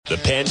the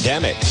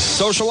pandemic,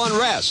 social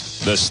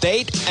unrest, the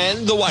state,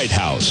 and the White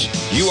House.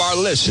 You are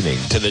listening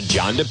to The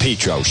John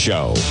DePetro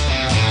Show.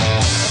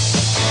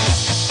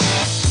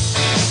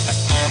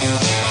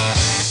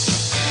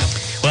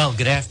 Well,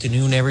 good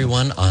afternoon,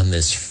 everyone, on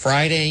this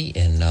Friday.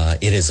 And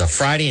it is a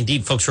Friday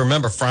indeed, folks.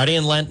 Remember, Friday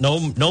in Lent,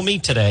 no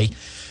meat today.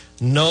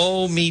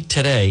 No meat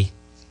today.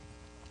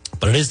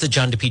 But it is the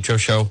John DePetro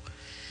Show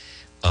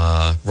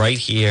right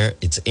here.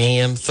 It's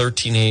AM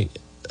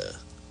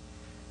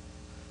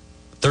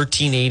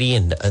 1380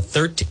 and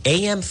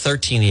AM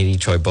 1380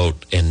 Troy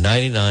Boat and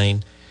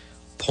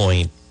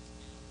 99.9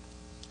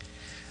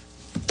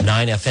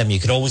 FM.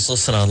 You can always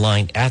listen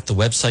online at the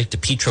website,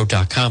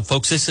 depetro.com.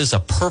 Folks, this is a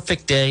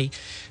perfect day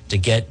to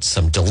get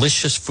some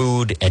delicious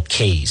food at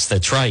Kay's.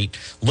 That's right.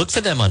 Look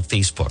for them on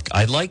Facebook.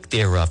 I like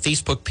their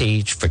Facebook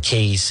page for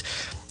Kay's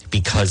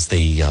because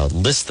they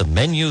list the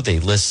menu. They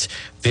list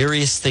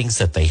various things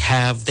that they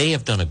have. They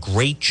have done a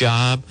great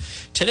job.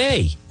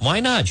 Today, why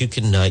not? You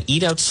can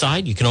eat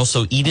outside. You can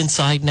also eat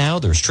inside now.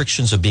 The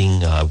restrictions are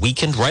being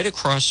weakened right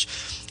across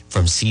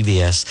from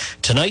CVS.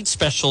 Tonight's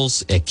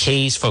specials at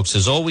Kay's, folks,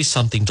 there's always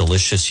something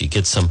delicious. You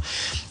get some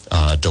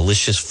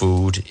delicious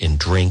food and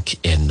drink,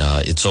 and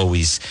it's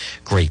always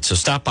great. So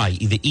stop by,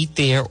 either eat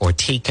there or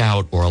take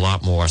out or a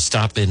lot more.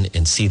 Stop in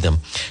and see them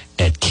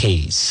at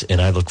Kay's.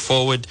 And I look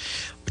forward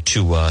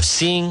to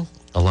seeing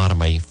a lot of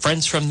my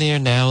friends from there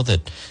now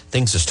that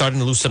things are starting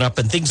to loosen up,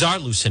 and things are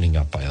loosening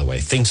up, by the way.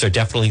 Things are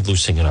definitely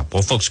loosening up.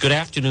 Well, folks, good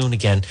afternoon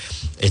again.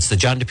 It's the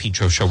John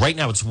DePetro Show. Right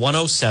now it's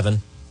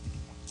 107.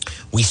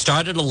 We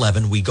start at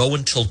 11. We go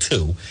until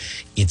 2.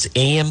 It's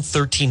AM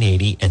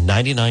 1380 and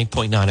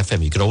 99.9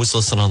 FM. You can always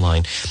listen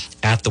online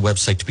at the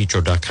website,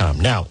 depetro.com.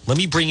 Now, let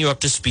me bring you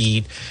up to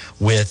speed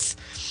with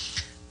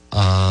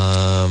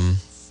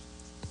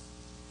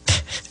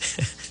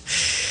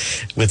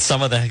with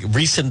some of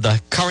the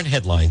current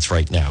headlines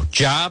right now.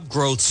 Job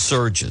growth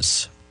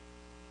surges.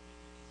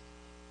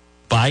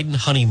 Biden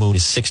honeymoon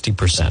is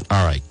 60%.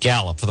 All right,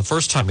 Gallup, for the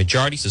first time,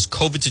 majority says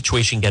COVID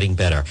situation getting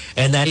better.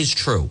 And that is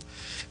true.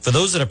 For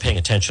those that are paying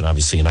attention,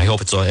 obviously, and I hope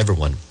it's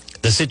everyone,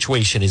 the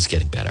situation is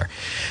getting better.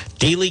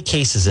 Daily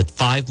cases at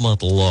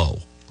 5-month low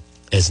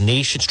as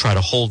nations try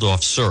to hold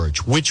off surge,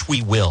 which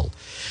we will.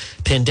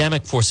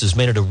 Pandemic forces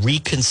many to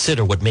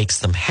reconsider what makes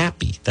them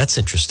happy. That's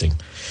interesting.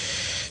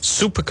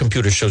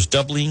 Supercomputer shows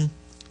doubling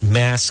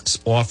masks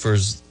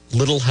offers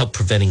little help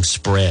preventing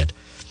spread.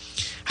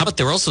 How about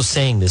they're also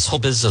saying this whole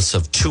business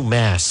of 2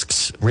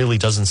 masks really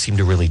doesn't seem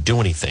to really do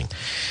anything.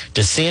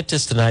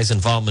 DeSantis denies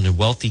involvement in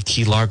wealthy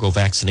Key Largo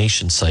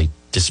vaccination site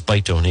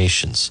despite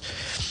donations.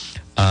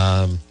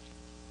 Let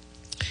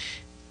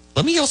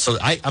me also,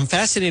 I'm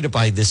fascinated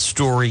by this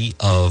story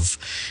of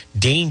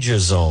Danger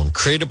Zone,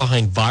 created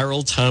behind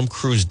viral Tom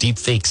Cruise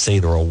deepfake say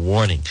they're a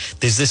warning.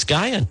 There's this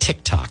guy on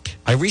TikTok.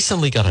 I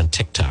recently got on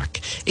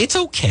TikTok. It's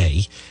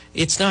okay.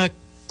 It's not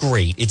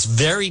great. It's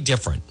very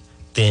different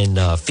than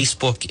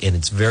Facebook, and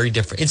it's very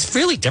different. It's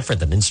really different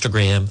than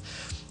Instagram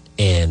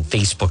and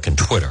Facebook and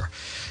Twitter,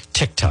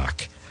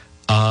 TikTok.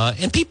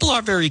 And people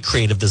are very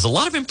creative. There's a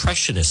lot of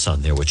impressionists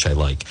on there, which I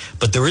like.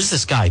 But there is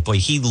this guy, boy,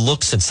 he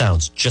looks and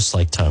sounds just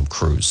like Tom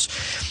Cruise.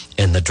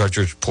 And the Drudge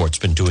Report's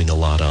been doing a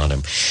lot on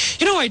him.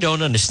 You know, I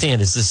don't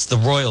understand is this the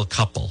royal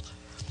couple.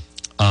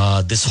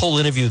 This whole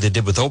interview they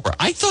did with Oprah.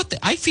 I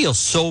feel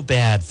so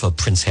bad for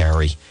Prince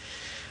Harry.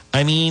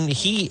 I mean,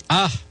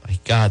 my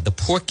God, the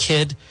poor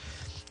kid.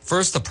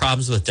 First, the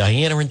problems with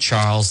Diana and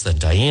Charles, then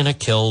Diana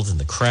killed in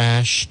the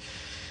crash.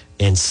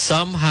 And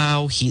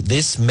somehow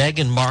this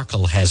Meghan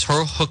Markle has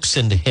her hooks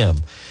into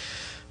him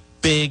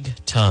big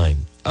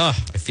time. I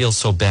feel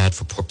so bad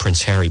for poor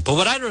Prince Harry. But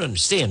what I don't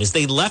understand is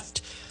they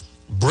left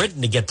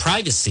Britain to get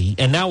privacy,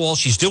 and now all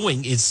she's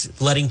doing is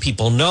letting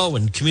people know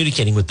and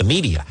communicating with the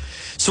media.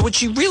 So what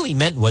she really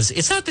meant was,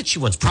 it's not that she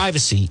wants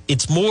privacy,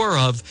 it's more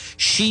of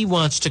she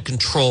wants to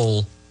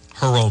control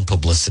her own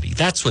publicity.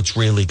 That's what's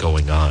really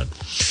going on.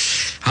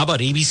 How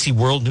about ABC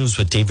World News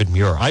with David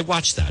Muir? I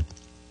watched that.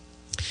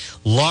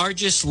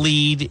 Largest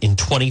lead in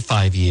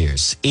 25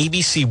 years.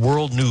 ABC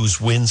World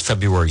News wins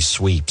February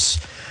sweeps.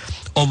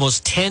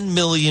 Almost 10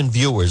 million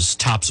viewers,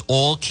 tops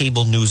all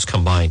cable news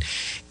combined.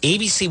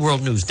 ABC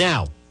World News.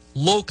 Now,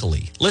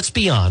 locally, let's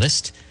be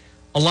honest,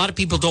 a lot of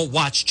people don't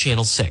watch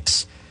Channel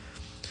 6.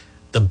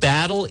 The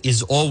battle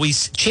is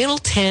always Channel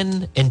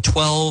 10 and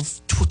 12.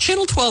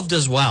 Channel 12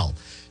 does well.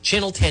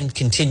 Channel 10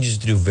 continues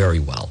to do very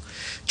well.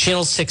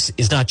 Channel 6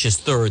 is not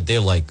just third, they're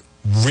like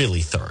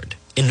really third.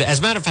 And as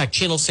a matter of fact,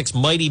 Channel 6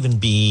 might even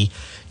be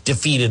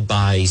defeated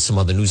by some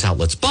other news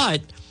outlets. But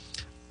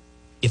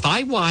if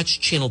I watch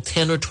Channel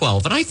 10 or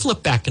 12, and I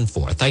flip back and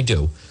forth, I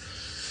do.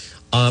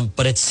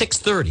 But at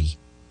 6:30,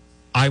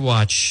 I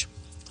watch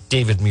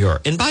David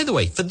Muir. And by the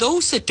way, for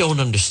those that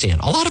don't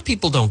understand, a lot of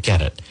people don't get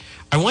it.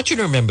 I want you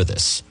to remember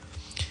this.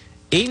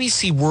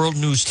 ABC World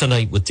News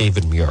Tonight with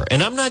David Muir.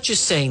 And I'm not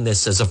just saying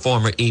this as a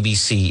former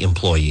ABC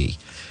employee,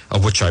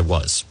 of which I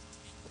was.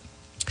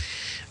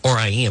 Or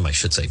I am, I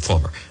should say,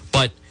 former.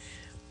 But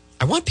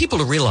I want people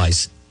to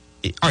realize,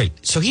 all right,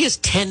 so he has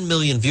 10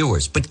 million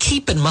viewers. But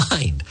keep in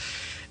mind,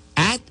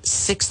 at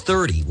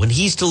 6:30 when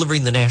he's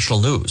delivering the national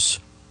news.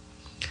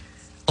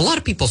 A lot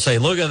of people say,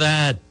 look at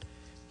that.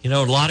 A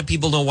lot of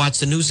people don't watch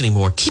the news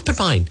anymore. Keep in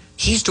mind,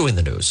 he's doing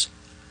the news.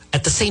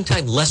 At the same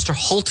time, Lester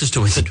Holt is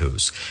doing the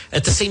news.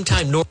 At the same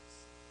time, Nora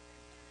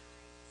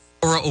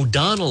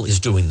O'Donnell is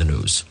doing the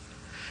news.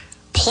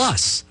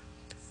 Plus,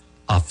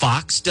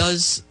 Fox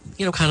does,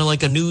 kind of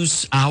like a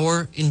news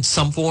hour in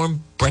some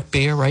form. Brett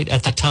Baer, right,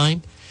 at that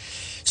time.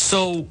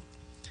 So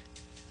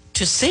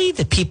to say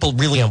that people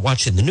really aren't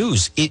watching the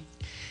news,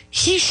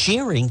 he's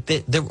sharing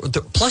that.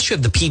 Plus, you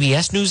have the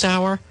PBS News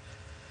Hour.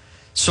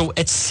 So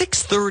at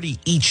 6:30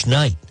 each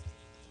night,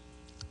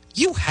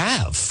 you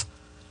have.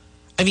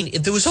 I mean,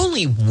 if there was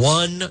only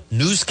one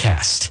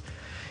newscast,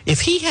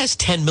 if he has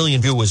 10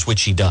 million viewers,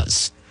 which he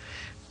does,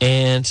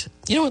 and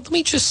you know what? Let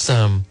me just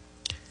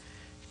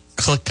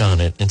click on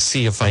it and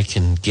see if I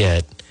can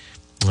get.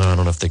 I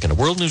don't know if they're going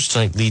to. World News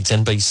Tonight leads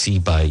NBC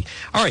by.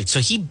 All right, so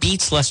he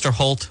beats Lester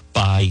Holt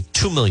by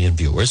 2 million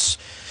viewers.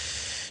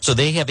 So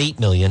they have 8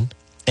 million,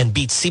 and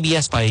beats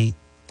CBS by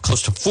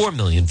close to 4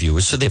 million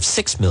viewers. So they have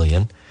 6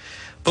 million.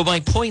 But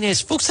my point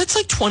is, folks, that's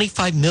like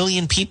 25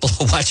 million people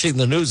watching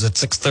the news at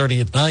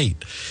 6:30 at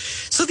night.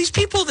 So these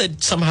people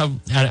that somehow,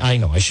 I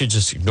know, I should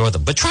just ignore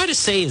them. But try to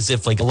say as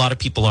if like a lot of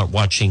people aren't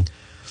watching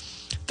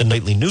the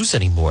nightly news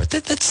anymore.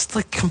 That's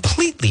like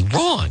completely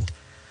wrong.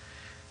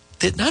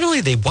 That not only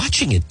are they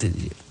watching it,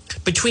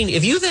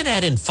 if you then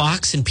add in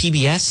Fox and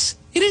PBS,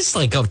 it is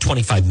like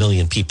 25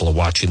 million people are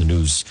watching the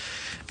news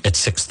at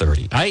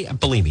 6:30.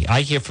 Believe me,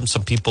 I hear from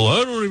some people,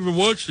 I don't even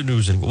watch the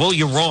news anymore. Well,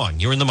 you're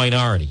wrong. You're in the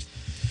minority.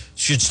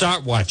 You should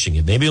start watching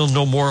it. Maybe you'll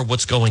know more of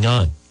what's going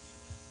on.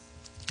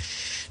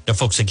 Now,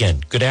 folks,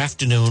 again, good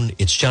afternoon.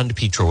 It's John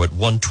DePietro at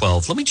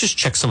 112. Let me just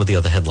check some of the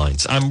other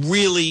headlines. I'm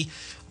really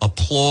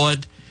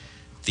applaud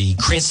the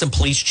Cranston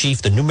Police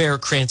Chief, the new Mayor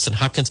of Cranston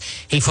Hopkins.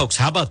 Hey, folks,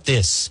 how about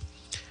this?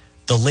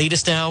 The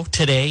latest now,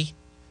 today,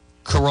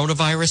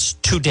 coronavirus,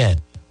 2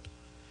 dead.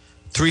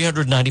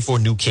 394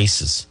 new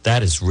cases.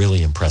 That is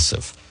really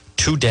impressive.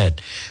 2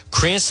 dead.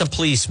 Cranston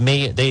Police,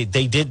 they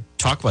did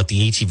talk about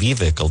the ATV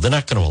vehicle. They're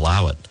not going to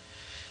allow it.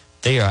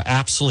 They are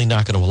absolutely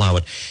not going to allow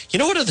it. You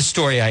know what other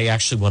story I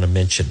actually want to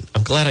mention?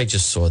 I'm glad I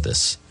just saw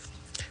this.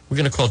 We're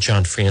going to call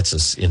John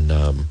Francis in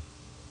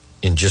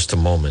just a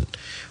moment.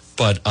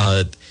 But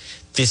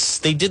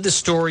they did the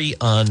story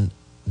on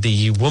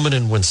the woman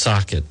in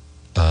Woonsocket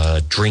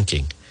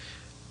drinking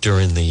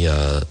during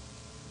the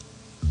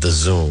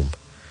Zoom.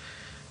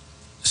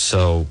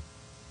 So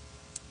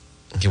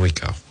here we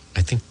go.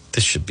 I think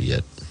this should be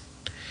it.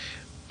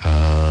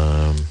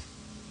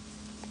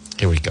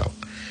 Here we go.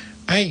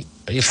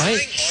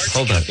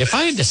 If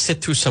I had to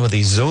sit through some of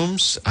these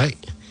Zooms,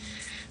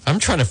 I'm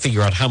trying to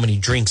figure out how many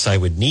drinks I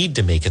would need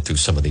to make it through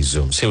some of these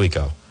Zooms. Here we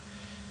go.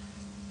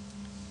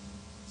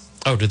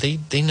 Oh, do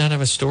they not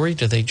have a story?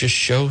 Do they just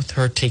show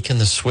her taking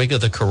the swig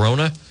of the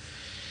Corona?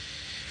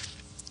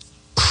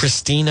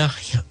 Christina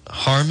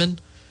Harmon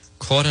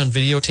caught on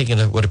video taking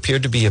what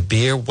appeared to be a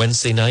beer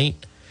Wednesday night.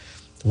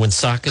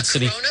 Woonsocket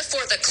City. Corona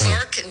for the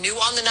clerk, new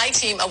on the night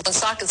team. A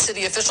Woonsocket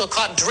City official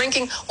caught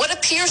drinking what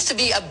appears to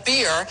be a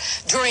beer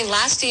during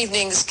last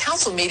evening's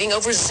council meeting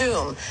over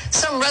Zoom.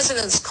 Some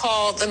residents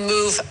call the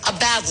move a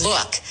bad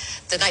look.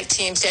 The night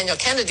team's Danielle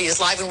Kennedy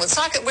is live in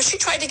Woonsocket, where she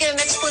tried to get an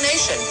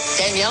explanation.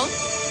 Danielle?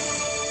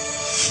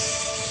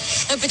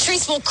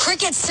 Patrice, well,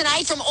 crickets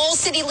tonight from all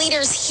city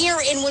leaders here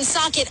in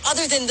Woonsocket,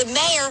 other than the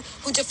mayor,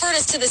 who deferred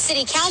us to the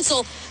city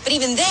council. But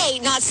even they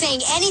not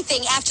saying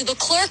anything after the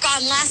clerk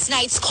on last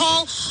night's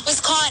call was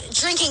caught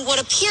drinking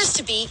what appears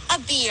to be a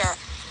beer.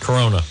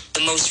 Corona.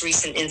 The most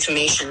recent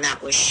information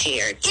that was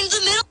shared. In the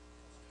middle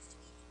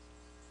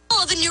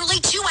of a nearly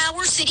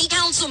 2-hour city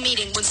council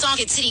meeting,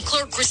 Woonsocket City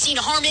Clerk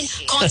Christina Harmon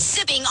caught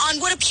sipping on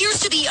what appears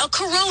to be a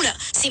Corona,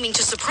 seeming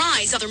to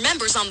surprise other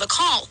members on the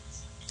call.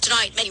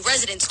 Tonight, many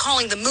residents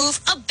calling the move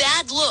a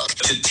bad look.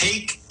 To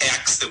take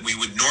acts that we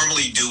would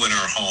normally do in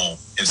our home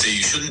and say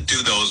you shouldn't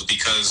do those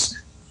because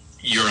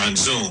you're on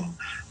Zoom,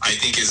 I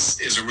think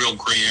is a real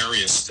gray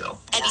area still.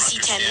 NBC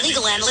 10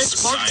 legal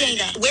analyst Mark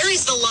Dana. Where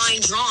is the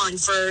line drawn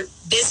for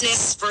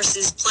business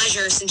versus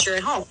pleasure since you're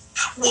at home?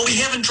 Well, we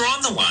haven't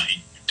drawn the line,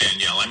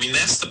 Danielle. I mean,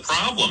 that's the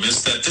problem,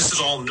 is that this is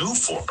all new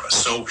for us.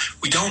 So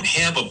we don't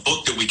have a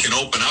book that we can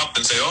open up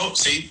and say, oh,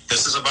 see,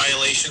 this is a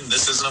violation,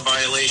 this isn't a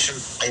violation.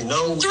 I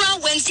know.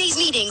 Throughout Wednesday's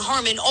meeting,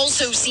 Harmon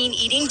also seen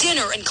eating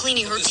dinner and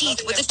cleaning her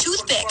teeth with a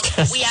toothpick.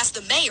 We asked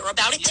the mayor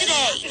about it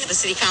today. The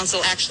city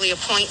council actually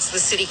appoints the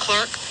city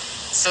clerk,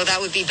 so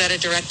that would be better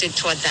directed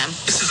toward them.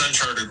 This is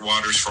uncharted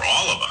waters for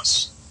all of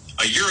us.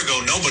 A year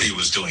ago, nobody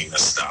was doing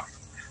this stuff.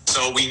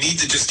 So we need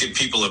to just give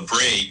people a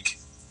break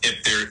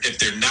if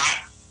they're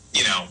not,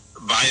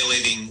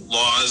 violating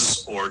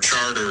laws or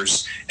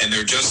charters, and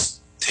they're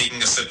just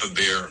taking a sip of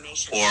beer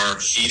or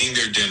eating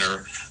their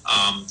dinner.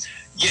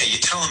 You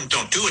tell them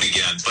don't do it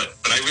again, but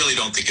I really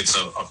don't think it's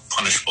a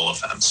punishable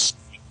offense.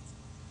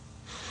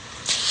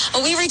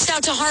 We reached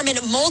out to Harmon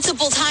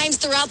multiple times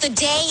throughout the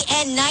day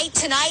and night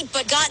tonight,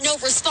 but got no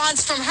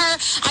response from her.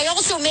 I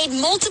also made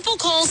multiple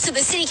calls to the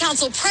city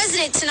council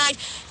president tonight,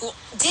 who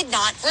did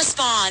not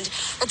respond.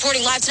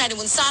 Reporting live tonight in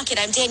Woonsocket,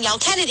 I'm Danielle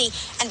Kennedy,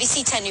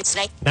 NBC 10 News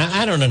Tonight. Now,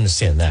 I don't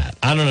understand that.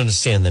 I don't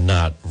understand the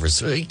not.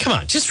 Come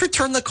on, just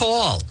return the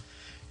call.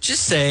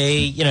 Just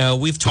say,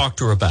 we've talked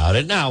to her about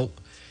it. Now,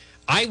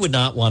 I would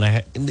not want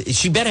to.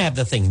 She better have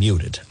the thing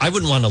muted. I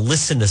wouldn't want to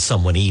listen to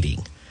someone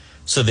eating.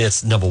 So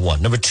that's number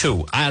one. Number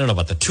two, I don't know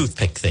about the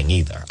toothpick thing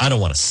either. I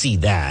don't want to see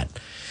that.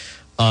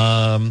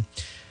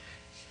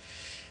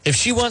 If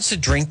she wants to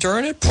drink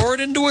during it, pour it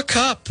into a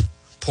cup.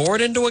 Pour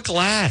it into a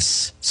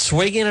glass.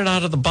 Swigging it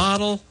out of the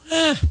bottle.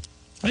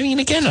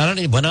 Again,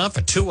 it went on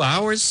for 2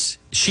 hours.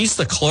 She's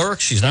the clerk.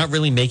 She's not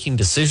really making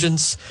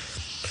decisions.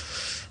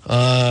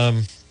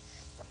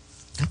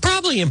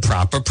 Probably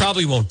improper.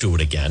 Probably won't do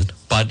it again.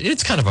 But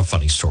it's kind of a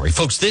funny story.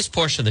 Folks, this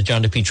portion of the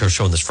John DePetro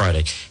show on this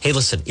Friday. Hey,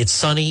 listen, it's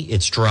sunny.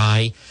 It's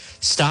dry.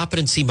 Stop it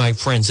and see my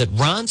friends at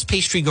Ron's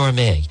Pastry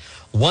Gourmet.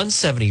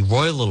 170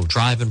 Royal Little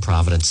Drive in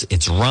Providence.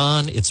 It's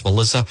Ron. It's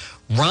Melissa.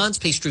 Ron's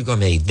Pastry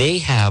Gourmet. They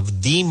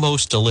have the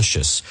most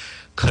delicious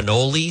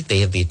cannoli. They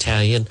have the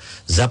Italian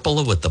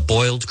zeppola with the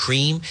boiled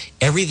cream.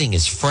 Everything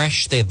is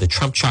fresh. They have the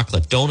Trump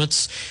chocolate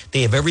donuts.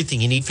 They have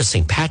everything you need for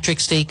St.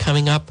 Patrick's Day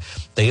coming up.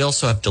 They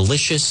also have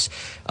delicious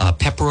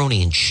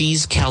pepperoni and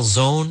cheese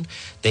calzone.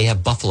 They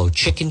have buffalo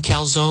chicken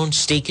calzone,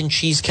 steak and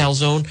cheese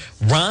calzone.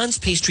 Ron's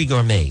Pastry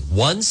Gourmet,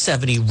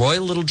 170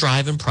 Royal Little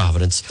Drive in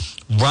Providence,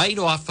 right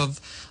off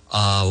of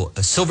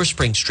Silver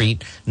Spring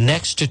Street,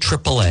 next to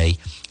AAA.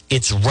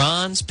 It's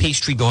Ron's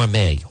Pastry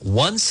Gourmet,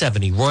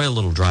 170 Royal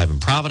Little Drive in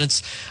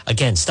Providence.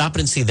 Again, stop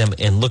in and see them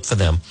and look for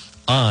them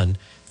on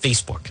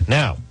Facebook.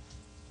 Now,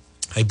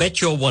 I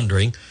bet you're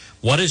wondering,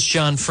 what does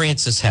John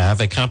Francis have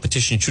at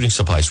Competition Shooting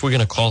Supplies? We're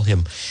going to call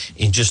him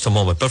in just a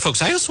moment. But,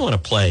 folks, I also want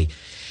to play.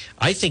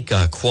 I think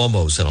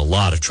Cuomo's in a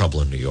lot of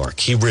trouble in New York.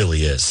 He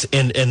really is.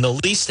 And the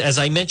least, as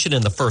I mentioned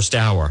in the first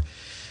hour,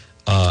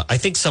 I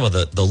think some of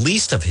the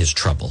least of his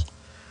trouble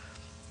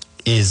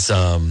is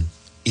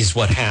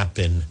what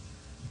happened.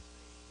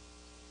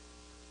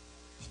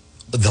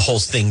 The whole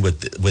thing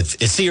with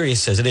as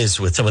serious as it is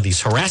with some of these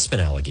harassment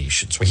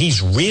allegations, where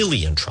he's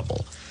really in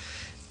trouble,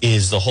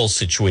 is the whole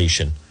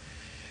situation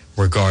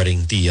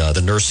regarding the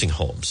nursing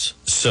homes.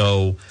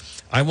 So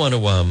I want to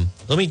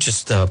let me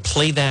just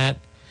play that,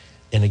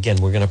 and again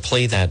we're going to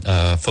play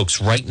that,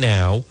 folks, right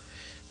now.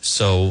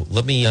 So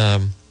let me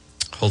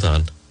hold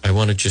on. I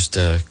want to just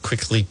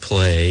quickly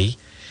play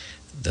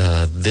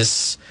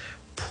this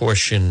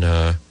portion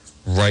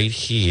right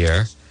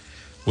here,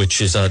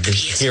 which is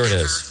here it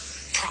is.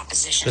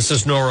 This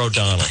is Norah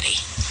O'Donnell.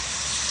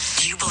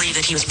 Do you believe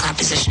that he was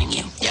propositioning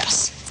you?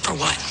 Yes. For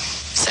what?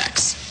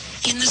 Sex.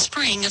 In the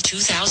spring of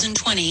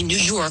 2020, New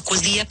York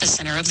was the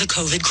epicenter of the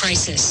COVID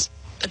crisis.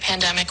 The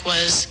pandemic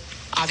was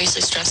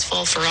obviously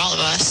stressful for all of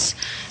us,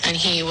 and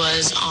he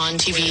was on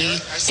TV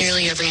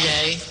nearly every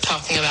day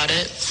talking about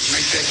it.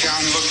 Make that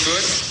gown look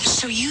good?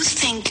 So you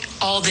think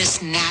all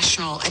this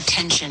national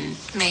attention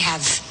may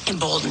have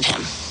emboldened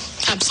him?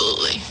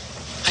 Absolutely.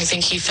 I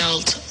think he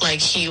felt like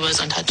he was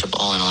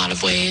untouchable in a lot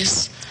of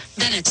ways.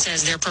 Bennett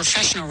says their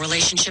professional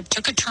relationship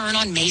took a turn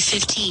on May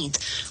 15th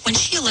when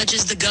she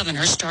alleges the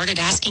governor started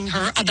asking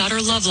her about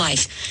her love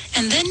life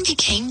and then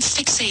became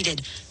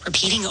fixated,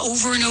 repeating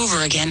over and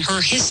over again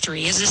her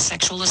history as a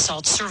sexual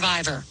assault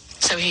survivor.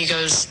 So he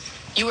goes,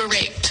 "You were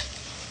raped.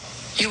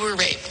 You were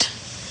raped.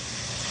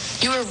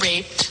 You were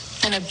raped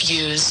and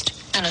abused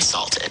and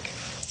assaulted."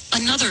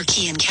 Another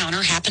key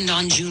encounter happened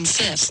on June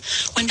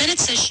 5th when Bennett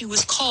says she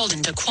was called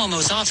into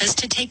Cuomo's office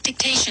to take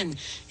dictation,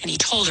 and he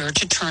told her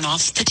to turn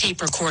off the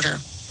tape recorder.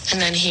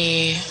 And then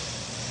he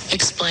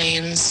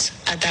explains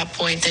at that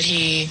point that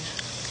he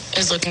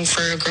is looking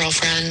for a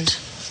girlfriend.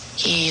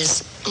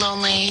 He's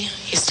lonely.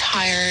 He's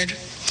tired.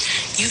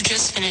 You've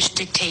just finished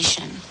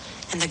dictation,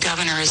 and the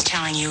governor is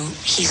telling you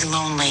he's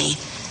lonely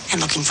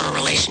and looking for a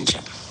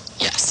relationship.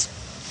 Yes.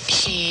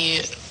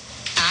 He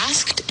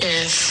asked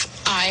if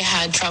I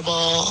had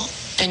trouble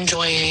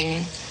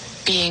enjoying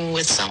being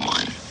with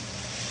someone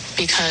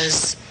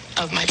because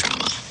of my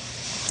trauma.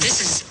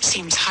 This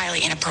seems highly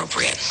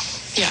inappropriate.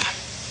 Yeah.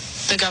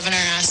 The governor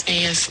asked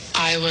me if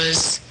I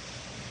was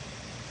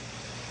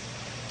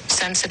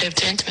sensitive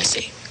to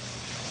intimacy.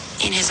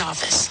 In his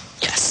office?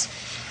 Yes.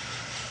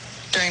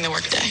 During the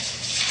workday.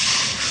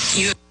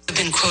 You have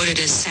been quoted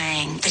as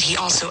saying that he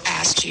also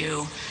asked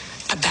you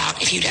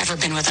about if you'd ever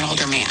been with an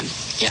older man.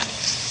 Yeah.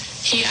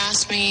 He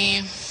asked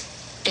me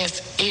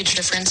if age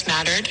difference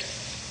mattered.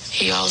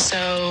 He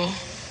also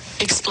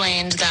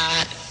explained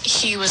that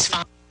he was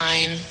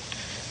fine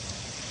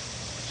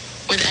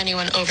with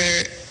anyone over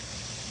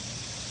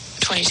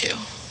 22.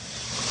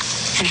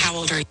 And how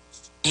old are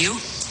you?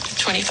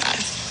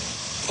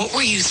 25. What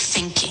were you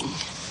thinking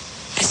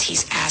as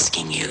he's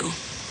asking you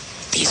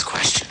these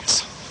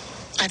questions?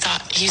 I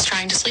thought, he's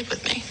trying to sleep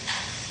with me.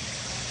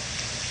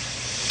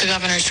 The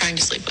governor's trying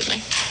to sleep with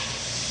me.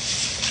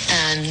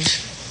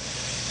 And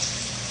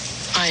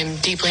I'm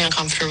deeply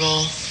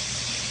uncomfortable.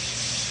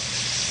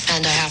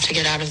 and I have to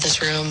get out of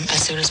this room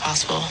as soon as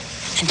possible.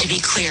 And to be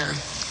clear,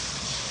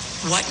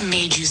 what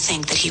made you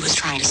think that he was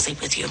trying to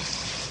sleep with you?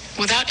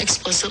 Without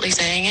explicitly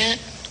saying it,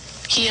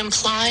 he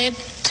implied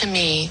to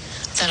me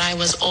that I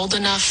was old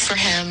enough for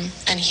him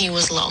and he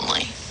was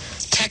lonely.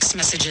 Text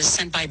messages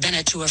sent by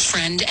Bennett to a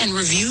friend and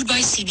reviewed by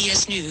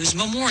CBS News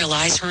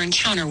memorialize her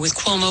encounter with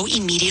Cuomo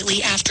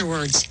immediately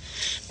afterwards.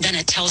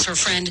 Bennett tells her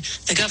friend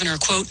the governor,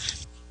 quote,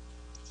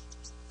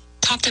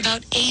 talked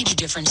about age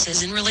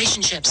differences in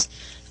relationships.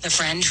 The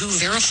friend who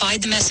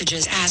verified the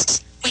messages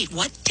asks, wait,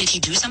 what? Did he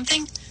do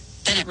something?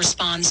 Bennett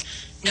responds,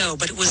 no,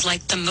 but it was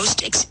like the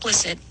most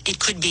explicit it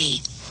could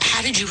be.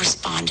 How did you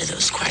respond to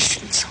those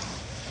questions?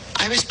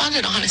 I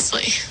responded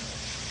honestly.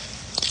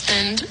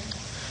 And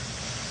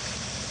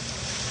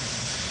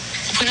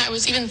when I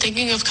was even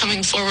thinking of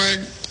coming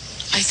forward,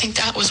 I think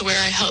that was where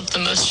I held the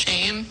most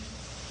shame.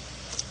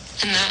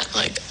 And that,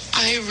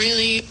 I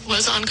really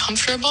was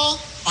uncomfortable.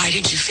 Why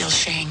did you feel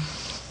shame?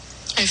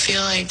 I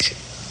feel like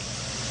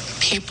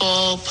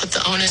people put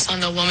the onus on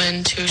the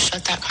woman to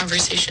shut that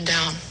conversation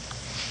down.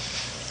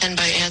 And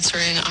by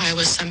answering, I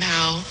was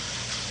somehow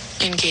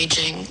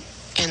engaging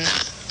in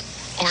that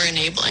or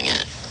enabling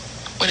it,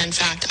 when in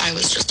fact I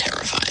was just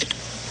terrified.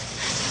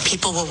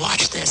 People will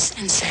watch this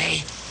and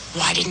say,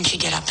 why didn't you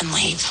get up and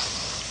leave?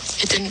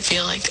 It didn't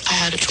feel like I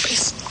had a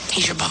choice.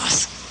 He's your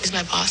boss. He's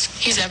my boss.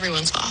 He's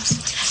everyone's boss.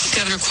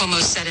 Governor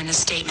Cuomo said in a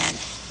statement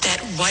that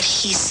what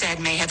he said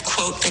may have,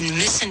 quote, been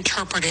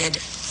misinterpreted.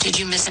 Did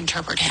you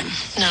misinterpret him?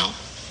 No.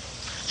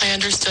 I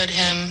understood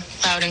him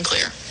loud and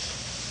clear.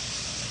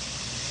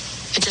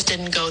 It just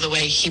didn't go the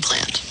way he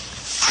planned.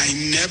 I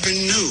never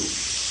knew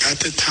at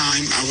the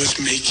time I was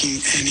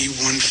making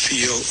anyone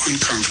feel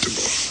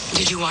uncomfortable.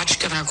 Did you watch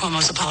Governor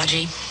Cuomo's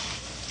apology?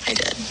 I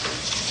did.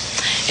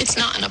 It's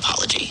not an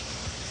apology.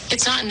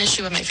 It's not an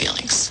issue of my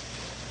feelings.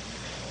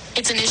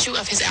 It's an issue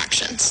of his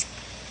actions.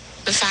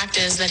 The fact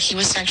is that he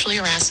was sexually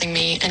harassing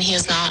me, and he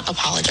has not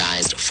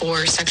apologized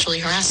for sexually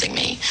harassing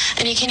me.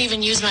 And he can't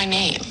even use my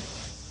name.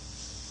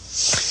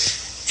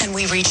 And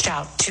we reached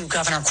out to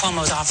Governor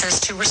Cuomo's office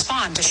to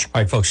respond to...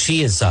 All right, folks,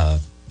 she is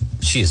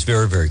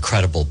very, very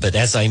credible. But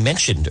as I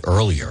mentioned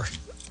earlier,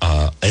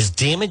 as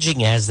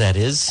damaging as that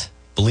is,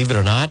 believe it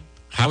or not,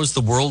 how is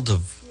the world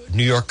of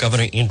New York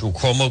Governor Andrew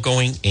Cuomo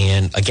going?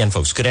 And again,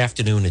 folks, good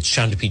afternoon. It's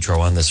John DePietro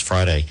on this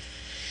Friday.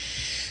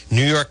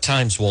 New York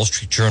Times, Wall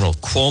Street Journal,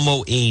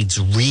 Cuomo aides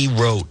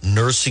rewrote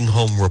nursing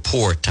home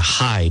report to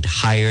hide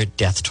higher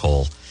death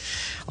toll.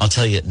 I'll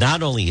tell you,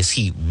 not only is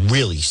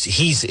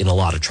he's in a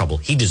lot of trouble,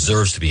 he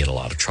deserves to be in a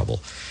lot of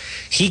trouble.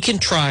 He can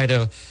try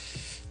to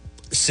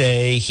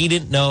say he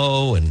didn't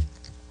know. And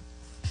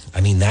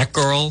I mean, that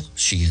girl,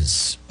 she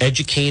is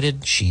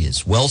educated. She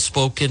is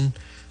well-spoken.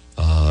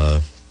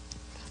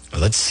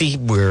 Let's see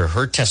where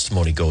her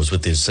testimony goes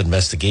with this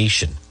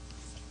investigation.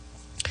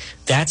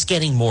 That's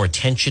getting more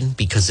attention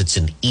because it's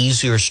an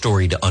easier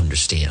story to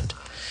understand.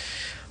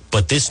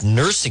 But this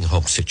nursing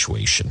home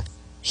situation,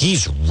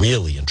 he's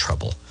really in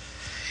trouble.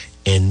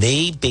 And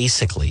they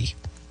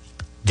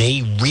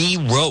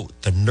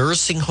rewrote the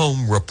nursing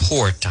home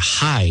report to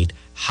hide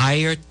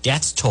higher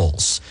death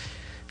tolls.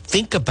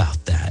 Think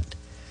about that.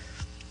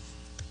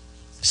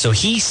 So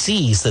he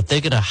sees that they're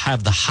going to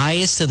have the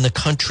highest in the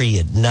country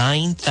at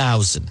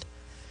 9,000.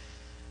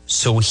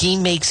 So he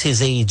makes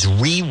his aides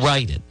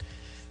rewrite it.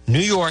 New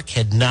York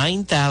had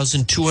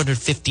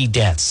 9,250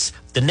 deaths.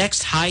 The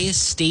next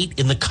highest state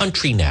in the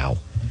country now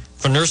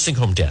for nursing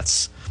home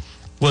deaths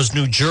was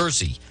New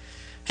Jersey.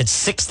 Had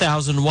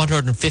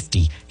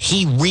 6,150.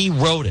 He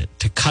rewrote it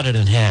to cut it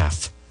in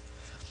half.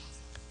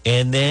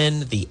 And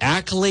then the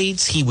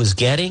accolades he was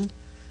getting,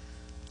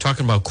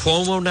 talking about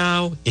Cuomo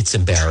now, it's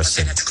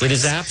embarrassing. It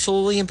is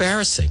absolutely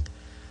embarrassing.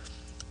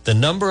 The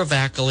number of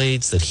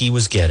accolades that he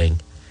was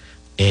getting,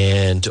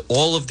 and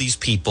all of these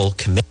people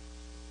commending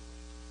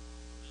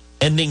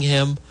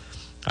him.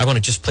 I want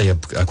to just play a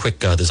quick,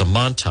 there's a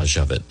montage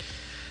of it.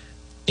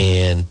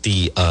 And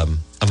the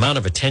amount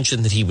of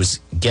attention that he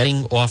was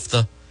getting off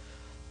the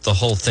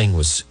whole thing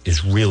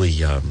is really,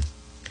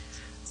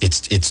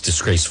 it's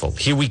disgraceful.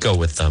 Here we go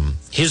with,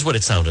 here's what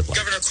it sounded like.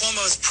 Governor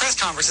Cuomo's press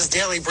conference's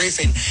daily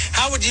briefing.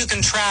 How would you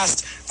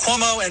contrast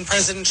Cuomo and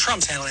President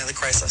Trump's handling of the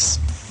crisis?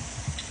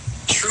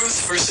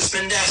 Truth versus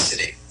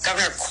mendacity.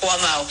 Governor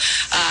Cuomo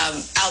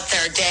out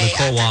there day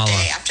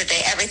after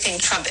day. Everything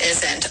Trump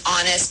isn't.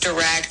 Honest,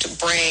 direct,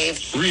 brave.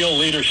 Real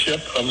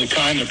leadership of the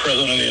kind the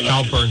President of the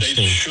United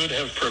States should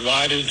have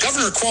provided.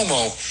 Governor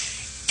Cuomo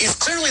is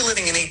clearly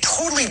living in a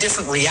totally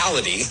different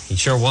reality. He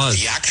sure was.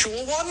 The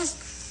actual one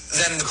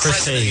than the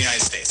President of the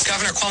United States.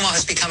 Governor Cuomo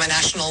has become a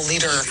national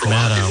leader. For a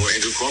lot of people,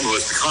 Andrew Cuomo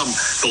has become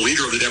the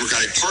leader of the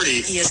Democratic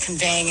Party. He is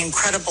conveying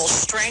incredible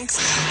strength.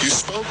 You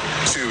spoke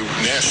to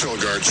National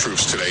Guard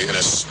troops today in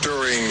a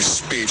stirring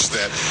speech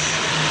that,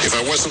 if I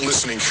wasn't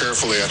listening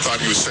carefully, I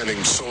thought you were sending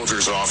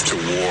soldiers off to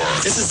war.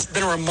 This has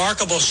been a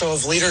remarkable show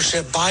of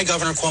leadership by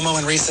Governor Cuomo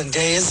in recent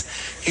days.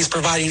 He's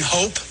providing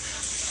hope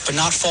but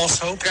not false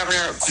hope.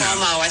 Governor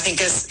Cuomo, I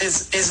think,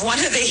 is one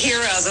of the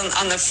heroes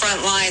on the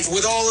front lines.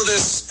 With all of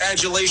this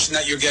adulation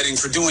that you're getting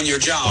for doing your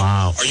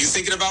job, are you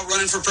thinking about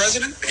running for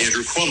president?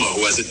 Andrew Cuomo,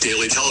 who has a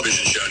daily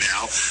television show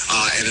now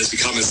and has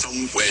become in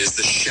some ways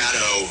the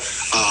shadow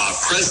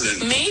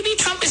president. Maybe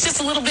Trump is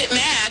just a little bit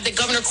mad that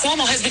Governor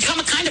Cuomo has become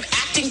a kind of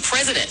acting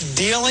president.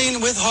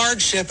 Dealing with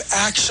hardship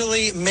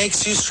actually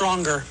makes you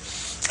stronger.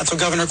 That's what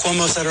Governor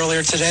Cuomo said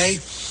earlier today.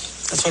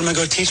 That's what I'm going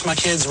to go teach my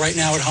kids right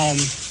now at home.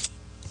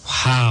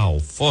 Wow,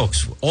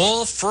 folks,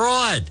 all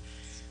fraud.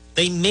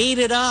 They made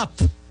it up.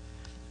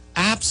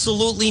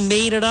 Absolutely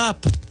made it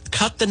up.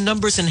 Cut the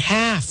numbers in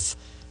half.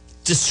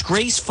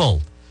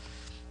 Disgraceful.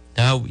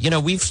 Now,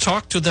 we've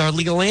talked with our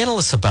legal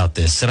analysts about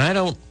this, and I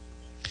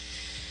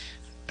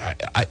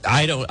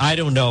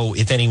don't know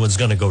if anyone's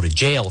going to go to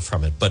jail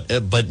from it,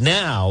 but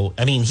now,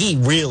 he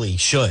really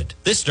should.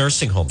 This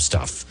nursing home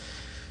stuff,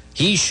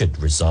 he should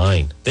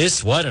resign.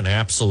 What an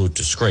absolute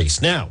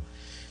disgrace. Now,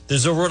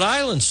 there's a Rhode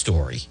Island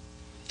story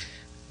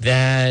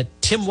that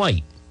Tim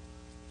White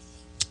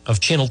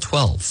of Channel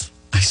 12,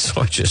 I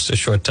saw just a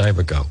short time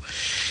ago.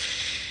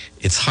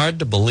 It's hard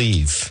to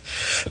believe.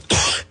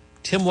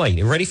 Tim White,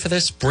 you ready for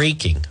this?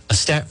 Breaking a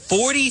stat: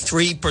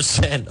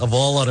 43% of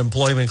all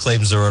unemployment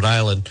claims in Rhode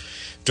Island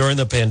during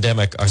the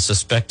pandemic are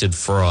suspected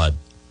fraud.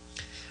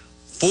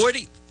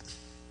 40.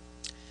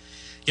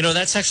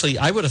 That's actually,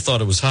 I would have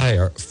thought it was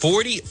higher.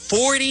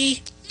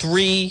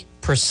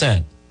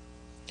 43%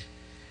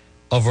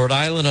 of Rhode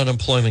Island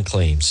unemployment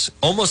claims,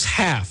 almost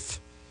half,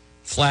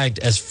 flagged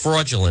as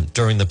fraudulent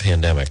during the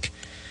pandemic.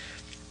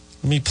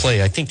 Let me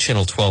play. I think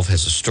Channel 12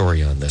 has a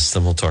story on this.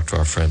 Then we'll talk to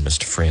our friend,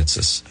 Mr.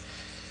 Francis.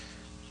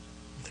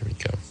 There we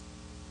go.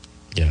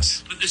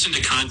 Yes. Put this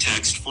into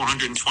context: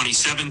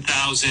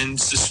 427,000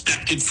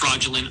 suspected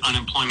fraudulent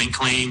unemployment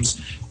claims.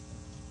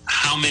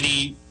 How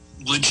many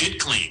legit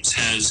claims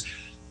has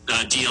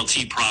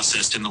DLT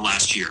processed in the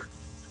last year?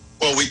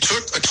 Well, we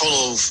took a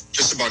total of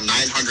just about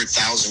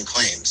 900,000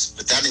 claims,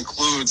 but that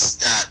includes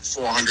that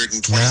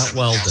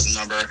 427,000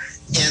 number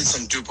and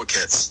some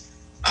duplicates.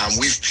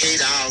 We've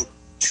paid out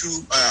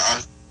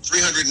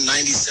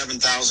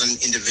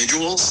 397,000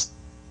 individuals.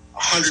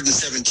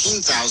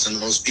 117,000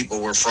 of those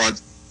people were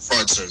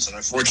fraudsters, and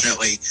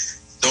unfortunately,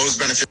 those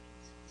benefits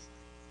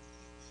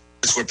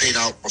were paid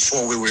out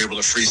before we were able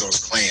to freeze those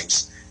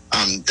claims.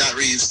 That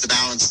leaves the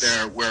balance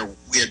there where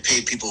we had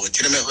paid people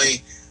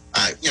legitimately.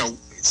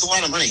 It's a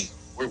lot of money.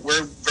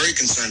 We're very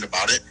concerned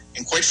about it.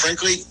 And quite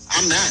frankly,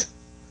 I'm mad.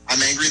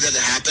 I'm angry that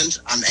it happened.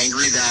 I'm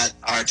angry that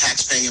our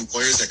tax-paying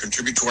employers that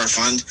contribute to our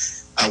fund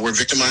were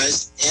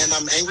victimized. And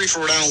I'm angry for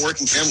Rhode Island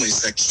working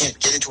families that can't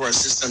get into our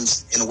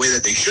systems in a way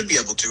that they should be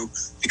able to,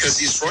 because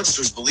these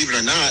fraudsters, believe it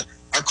or not,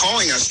 are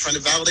calling us trying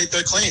to validate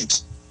their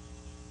claims.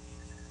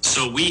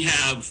 So we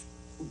have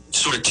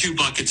sort of two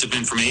buckets of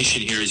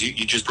information here, as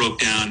you just broke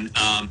down.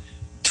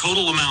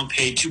 Total amount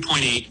paid,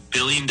 $2.8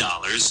 billion.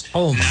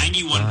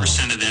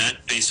 91% of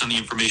that, based on the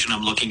information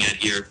I'm looking at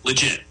here,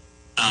 legit.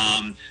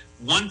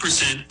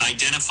 1%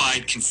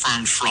 identified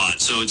confirmed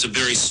fraud. So it's a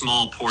very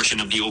small portion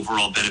of the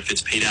overall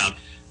benefits paid out.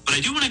 But I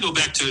do want to go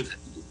back to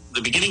the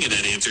beginning of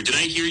that answer. Did I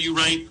hear you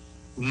right?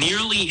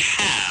 Nearly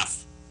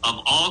half of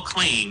all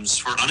claims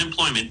for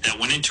unemployment that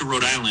went into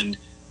Rhode Island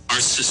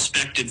are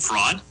suspected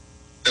fraud?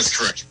 That's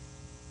correct.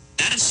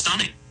 That is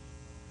stunning.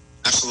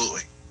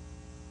 Absolutely.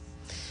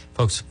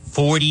 Folks,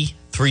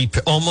 43,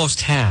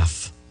 almost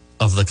half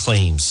of the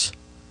claims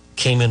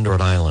came into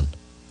Rhode Island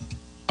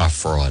are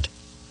fraud.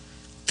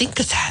 Think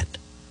of that.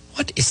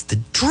 What is the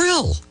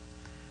drill?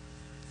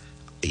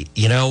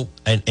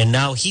 And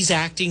now he's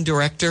acting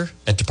director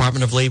at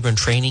Department of Labor and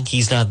Training.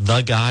 He's not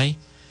the guy,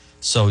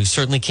 so you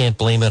certainly can't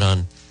blame it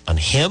on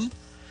him.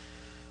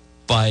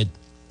 But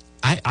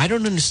I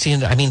don't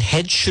understand.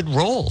 Heads should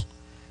roll.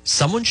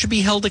 Someone should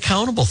be held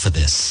accountable for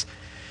this.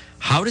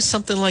 How does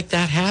something like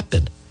that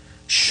happen?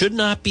 Should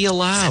not be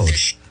allowed.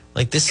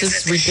 This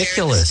is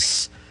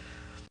ridiculous.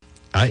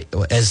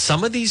 As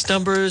some of these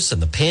numbers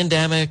and the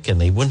pandemic, and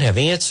they wouldn't have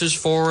answers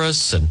for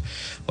us, and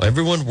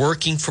everyone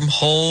working from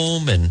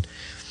home, and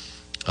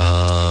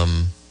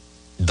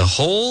the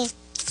whole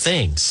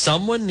thing,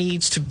 someone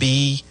needs to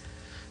be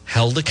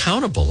held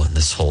accountable in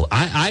this whole.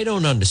 I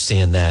don't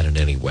understand that in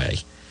any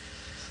way.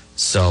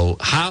 So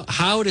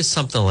how does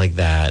something like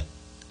that?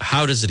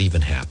 How does it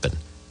even happen?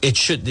 It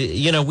should,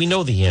 we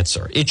know the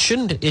answer. It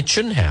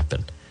shouldn't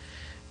happen.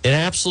 It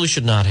absolutely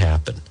should not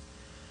happen.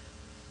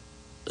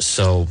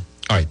 So,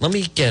 all right, let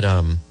me get,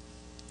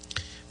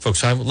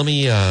 folks, I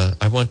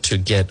want to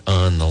get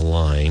on the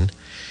line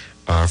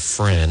our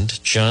friend,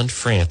 John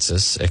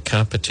Francis at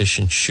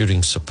Competition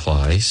Shooting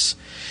Supplies.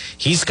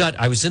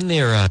 I was in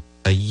there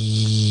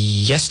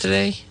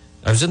yesterday.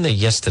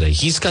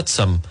 He's got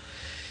some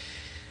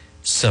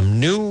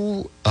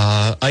new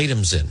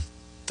items in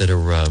that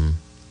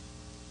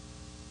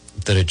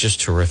are just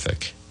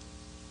terrific.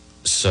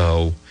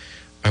 So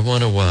I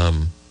want to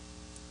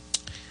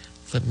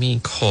let me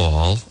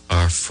call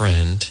our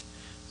friend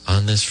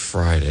on this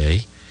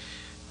Friday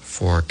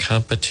for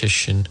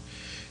Competition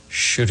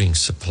Shooting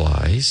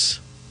Supplies.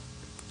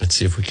 Let's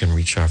see if we can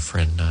reach our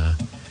friend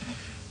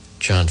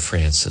John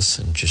Francis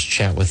and just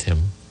chat with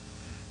him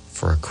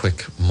for a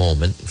quick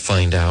moment and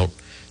find out,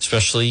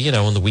 especially,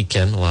 on the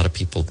weekend, a lot of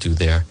people do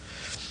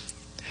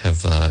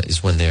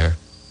is when they're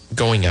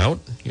going out.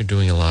 You're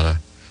doing a lot of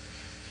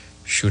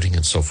shooting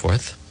and so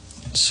forth.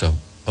 So,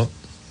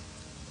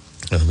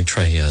 let me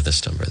try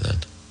this number then.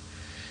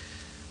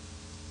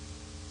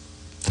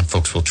 And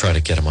folks, will try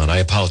to get him on. I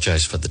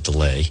apologize for the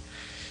delay.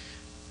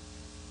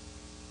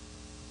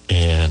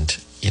 And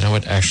you know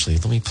what? Actually,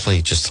 let me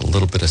play just a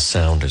little bit of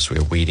sound as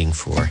we're waiting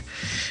for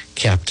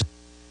Captain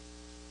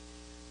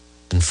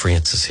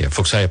Francis here.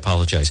 Folks, I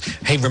apologize.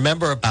 Hey,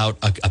 remember about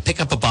pick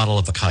up a bottle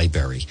of acai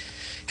berry.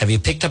 Have you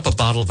picked up a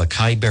bottle of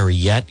acai berry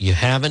yet? You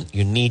haven't?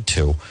 You need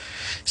to.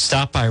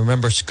 Stop by.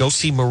 Remember, go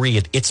see Marie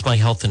at It's My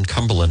Health in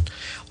Cumberland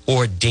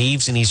or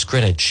Dave's in East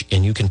Greenwich,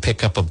 and you can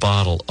pick up a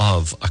bottle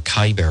of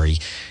acai berry.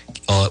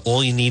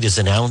 All you need is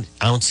an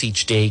ounce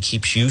each day.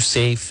 Keeps you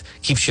safe,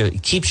 keeps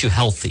you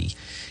healthy,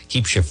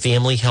 keeps your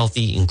family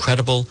healthy.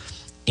 Incredible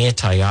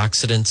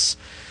antioxidants.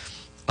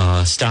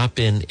 Stop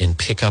in and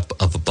pick up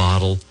a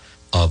bottle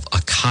of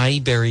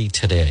acai berry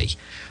today.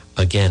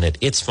 Again, at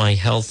It's My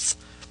Health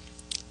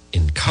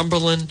in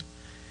Cumberland,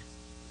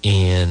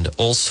 and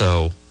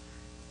also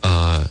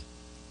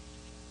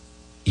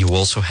you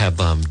also have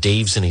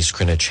Dave's in East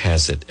Greenwich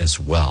has it as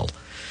well.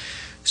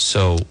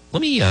 So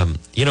let me,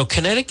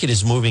 Connecticut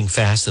is moving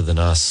faster than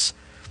us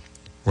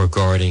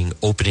regarding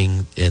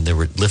opening and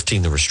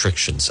lifting the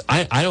restrictions.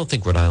 I don't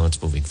think Rhode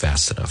Island's moving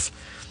fast enough.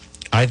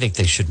 I think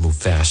they should move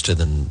faster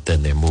than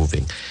they're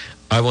moving.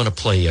 I want to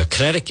play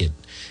Connecticut.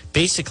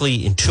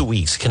 Basically, in 2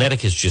 weeks,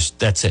 Connecticut's just,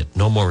 that's it.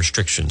 No more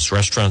restrictions.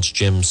 Restaurants,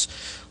 gyms,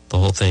 the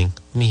whole thing.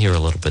 Let me hear a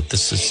little bit.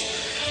 This is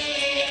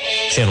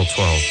Channel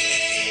 12.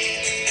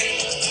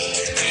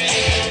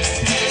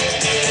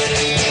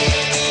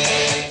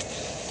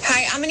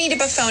 I'm Anita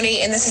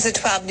Buffoni, and this is a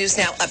 12 News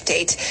Now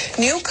update.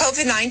 New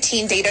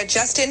COVID-19 data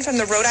just in from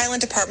the Rhode Island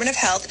Department of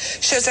Health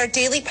shows our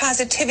daily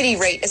positivity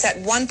rate is at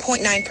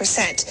 1.9%.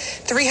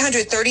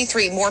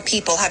 333 more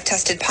people have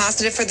tested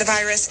positive for the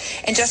virus,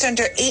 and just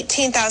under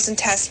 18,000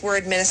 tests were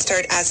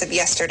administered as of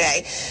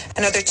yesterday.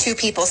 Another 2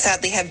 people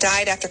sadly have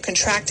died after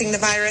contracting the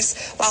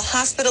virus, while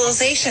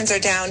hospitalizations are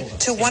down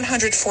to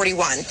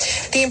 141.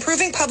 The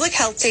improving public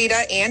health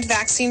data and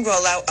vaccine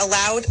rollout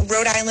allowed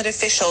Rhode Island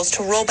officials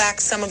to roll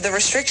back some of the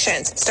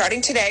restrictions.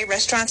 Starting today,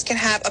 restaurants can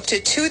have up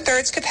to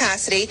 2/3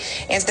 capacity,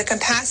 and the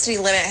capacity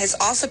limit has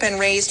also been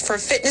raised for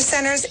fitness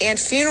centers and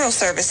funeral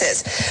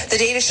services. The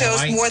data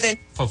shows more than...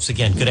 Folks,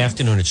 again, good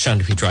afternoon. It's John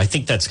DePietro. I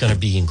think that's going to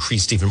be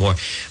increased even more.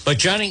 But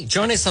Johnny,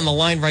 join us on the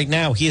line right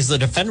now. He is the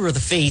defender of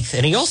the faith,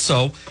 and he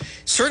also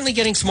certainly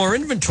getting some more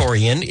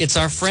inventory in. It's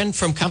our friend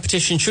from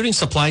Competition Shooting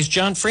Supplies,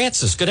 John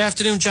Francis. Good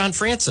afternoon, John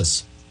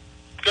Francis.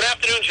 Good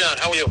afternoon, John.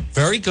 How are you?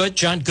 Very good,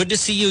 John. Good to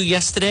see you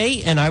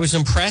yesterday, and I was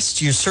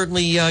impressed. You're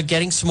certainly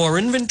getting some more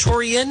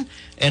inventory in,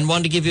 and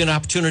wanted to give you an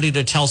opportunity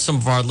to tell some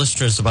of our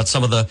listeners about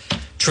some of the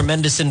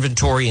tremendous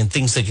inventory and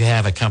things that you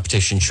have at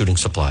Competition Shooting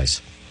Supplies.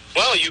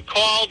 Well, you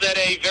called at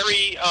a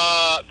very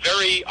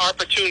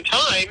opportune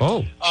time.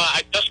 Oh.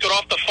 I just got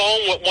off the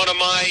phone with one of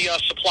my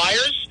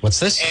suppliers. What's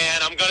this?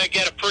 And I'm going to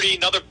get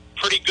another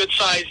pretty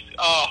good-sized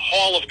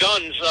haul of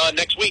guns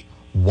next week.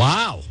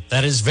 Wow,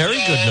 that is very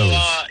good news.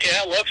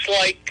 Yeah, it looks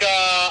like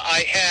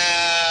I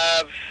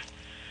have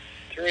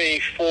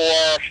 3, 4,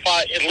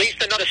 5, at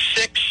least another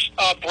 6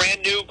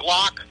 brand new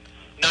Glock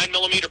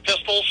 9mm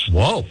pistols.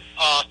 Whoa.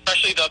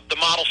 Especially the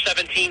Model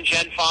 17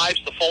 Gen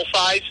 5s, the full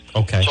size.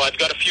 Okay. So I've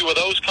got a few of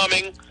those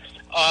coming.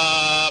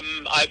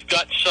 I've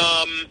got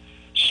some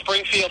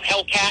Springfield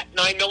Hellcat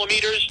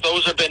 9mm.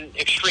 Those have been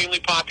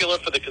extremely popular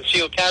for the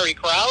concealed carry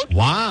crowd.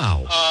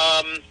 Wow.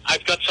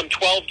 I've got some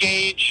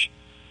 12-gauge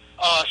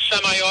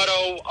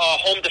semi-auto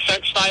home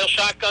defense style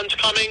shotguns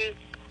coming.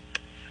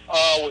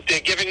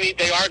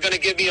 They are going to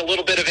give me a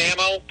little bit of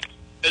ammo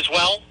as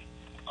well.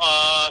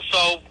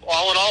 So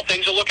all in all,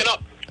 things are looking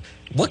up.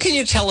 What can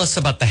you tell us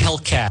about the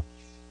Hellcat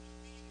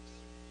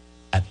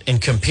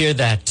and compare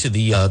that to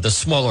the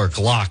smaller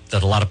Glock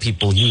that a lot of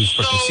people use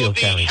for concealed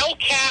carry? So the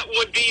Hellcat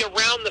would be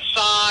around the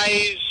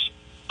size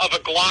of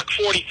a Glock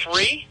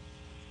 43.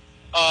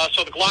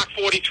 So the Glock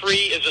 43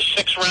 is a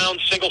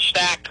 6-round single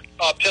stack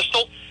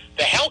pistol.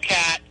 The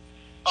Hellcat,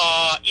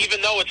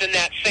 even though it's in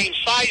that same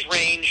size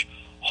range,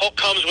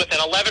 comes with an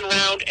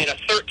 11-round and a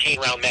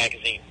 13-round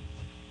magazine.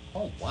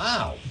 Oh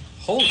wow!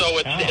 So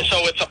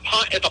it's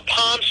a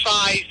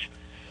palm-sized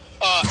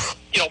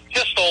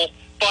pistol,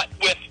 but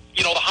with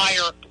the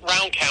higher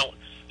round count.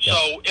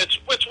 So it's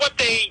what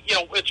they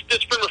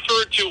it's been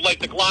referred to like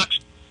the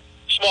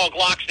small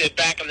Glocks did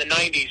back in the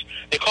 90s.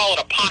 They call it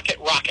a pocket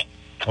rocket.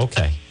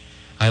 Okay,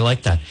 I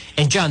like that.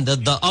 And John,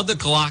 the other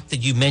Glock that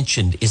you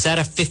mentioned, is that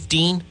a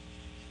 15?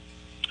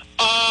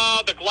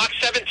 The Glock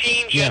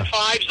 17 Gen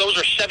 5s, those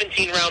are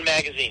 17-round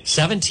magazines.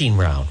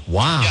 17-round.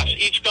 Wow. Yes,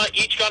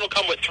 each gun will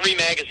come with 3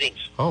 magazines.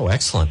 Oh,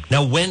 excellent.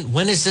 Now,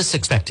 when is this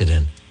expected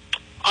in?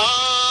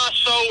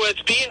 So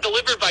it's being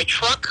delivered by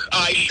truck.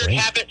 I should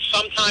have it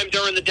sometime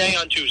during the day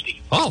on Tuesday.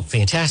 Oh,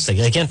 fantastic.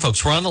 Again,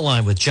 folks, we're on the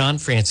line with John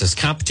Francis,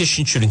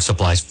 Competition Shooting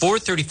Supplies,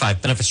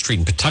 435 Benefit Street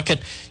in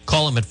Pawtucket.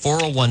 Call him at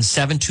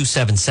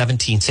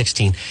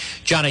 401-727-1716.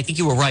 John, I think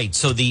you were right.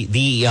 So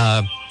the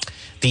AR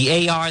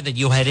that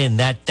you had in,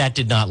 that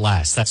did not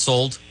last. That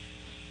sold?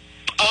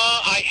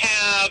 I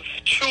have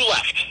 2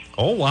 left.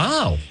 Oh,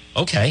 wow.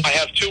 Okay. I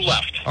have 2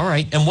 left. All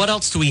right. And what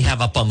else do we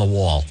have up on the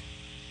wall?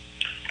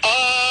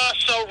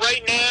 So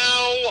right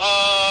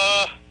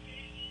now,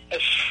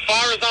 as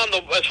far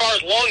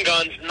as long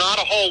guns, not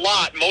a whole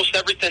lot. Most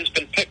everything's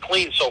been picked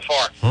clean so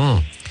far.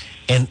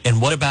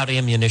 And what about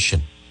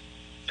ammunition?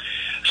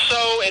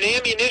 So in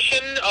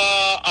ammunition,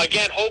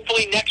 again,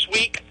 hopefully next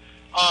week,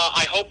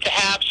 I hope to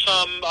have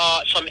some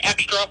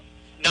extra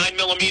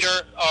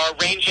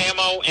 9mm range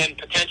ammo and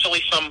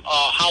potentially some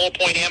hollow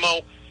point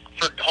ammo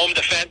for home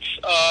defense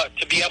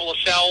to be able to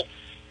sell.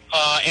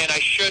 And I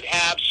should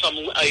have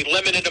a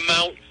limited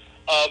amount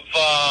of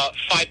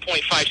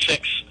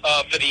 5.56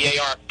 for the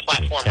AR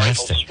platform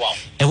rifles as well.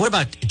 And what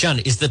about, John,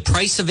 is the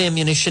price of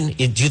ammunition,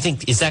 do you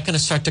think, is that going to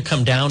start to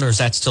come down, or is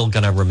that still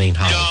going to remain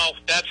high? No,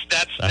 that's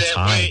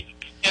high.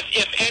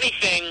 If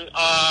anything,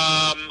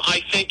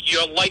 I think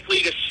you're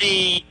likely to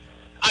see,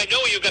 I know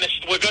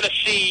we're going to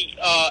see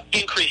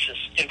increases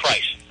in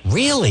price.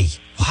 Really?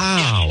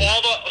 Wow.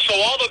 Yes,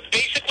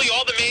 basically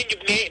all the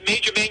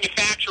major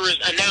manufacturers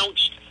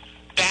announced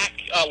back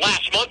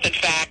last month, in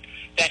fact,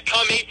 that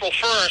come April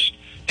 1st,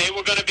 they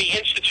were going to be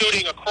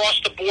instituting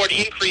across-the-board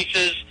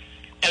increases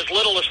as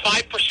little as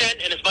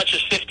 5% and as much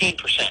as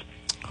 15%.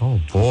 Oh,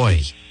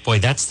 boy. Boy,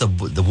 that's the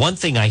one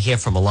thing I hear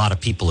from a lot of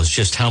people is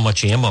just how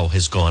much ammo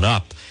has gone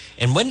up.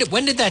 And when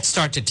did that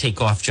start to take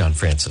off, John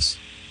Francis?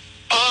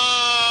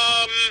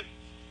 Well,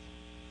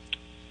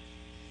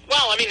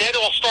 I mean, that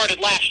all started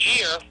last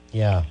year.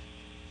 Yeah.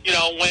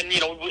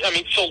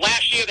 So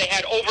last year they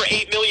had over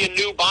 8 million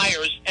new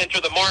buyers enter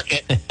the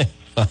market. and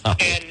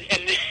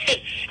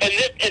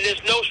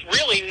there's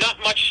not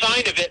much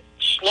sign of it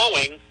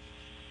slowing.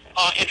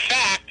 In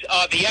fact,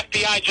 the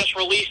FBI just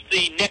released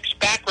the NICS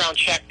background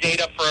check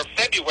data for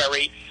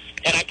February,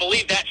 and I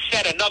believe that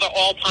set another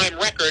all-time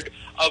record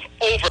of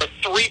over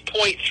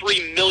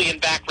 3.3 million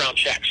background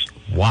checks.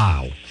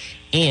 Wow.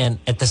 And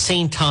at the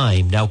same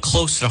time, now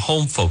closer to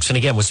home, folks, and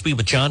again, we'll speak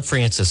with John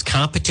Francis,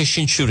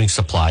 Competition Shooting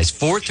Supplies,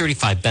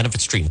 435 Benefit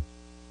Street,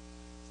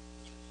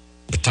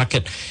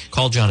 Pawtucket.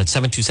 Call John at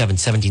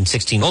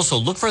 727-1716. Also,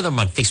 look for them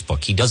on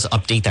Facebook. He does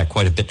update that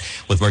quite a bit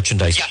with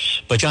merchandise.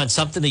 Yes. But, John,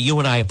 something that you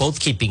and I are both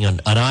keeping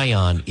an eye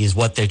on is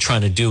what they're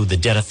trying to do, the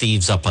Den of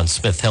Thieves up on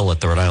Smith Hill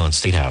at the Rhode Island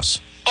State House.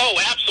 Oh,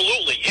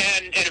 absolutely.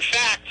 And in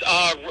fact,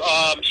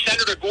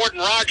 Senator Gordon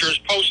Rogers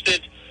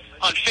posted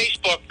on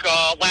Facebook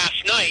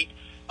last night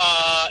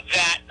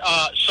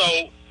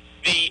so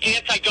the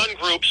anti-gun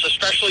groups,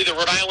 especially the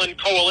Rhode Island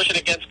Coalition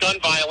Against Gun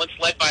Violence,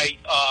 led by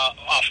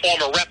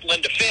former Rep.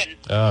 Linda Finn,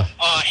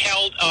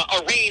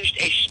 arranged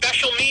a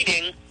special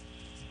meeting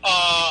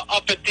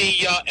up at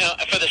the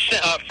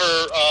for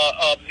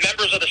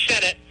members of the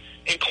Senate,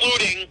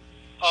 including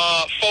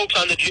folks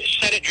on the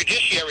Senate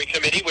Judiciary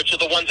Committee, which are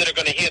the ones that are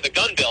going to hear the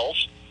gun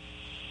bills.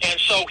 And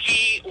so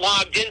he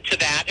logged into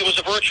that. It was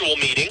a virtual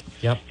meeting.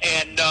 Yep.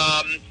 And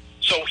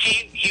so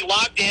he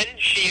logged in.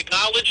 She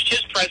acknowledged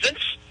his presence.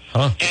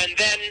 And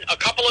then a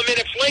couple of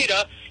minutes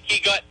later, he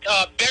got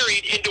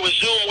buried into a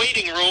Zoom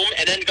waiting room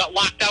and then got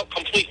locked out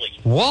completely.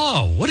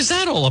 Whoa, what is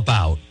that all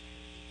about?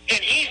 And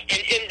the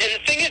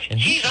thing is,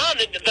 he's on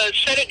the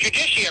Senate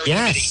Judiciary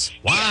Committee.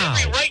 Wow. He has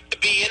every right to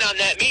be in on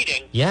that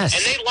meeting. Yes.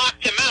 And they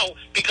locked him out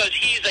because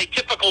he's a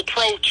typical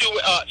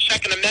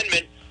Second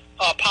Amendment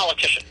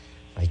politician.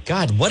 My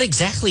God, what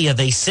exactly are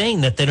they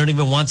saying that they don't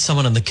even want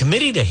someone on the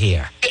committee to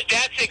hear?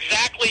 That's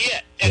exactly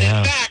it. And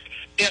in fact,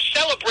 they're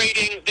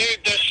celebrating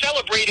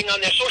on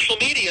their social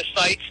media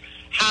sites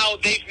how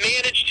they've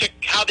managed to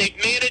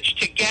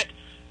get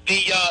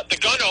the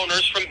gun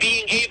owners from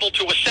being able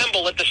to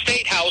assemble at the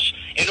State House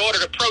in order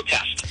to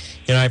protest.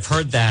 You know, I've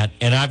heard that,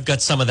 and I've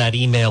got some of that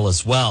email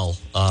as well.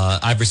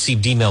 I've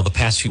received email the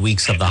past few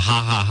weeks of the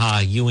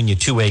you and your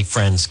 2A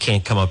friends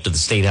can't come up to the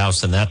State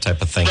House and that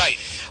type of thing. Right.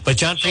 But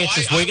John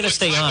Francis, we're going to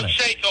stay on it.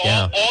 Say to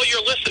all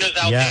your listeners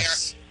out there,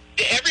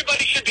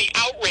 everybody should be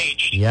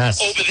outraged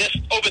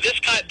over this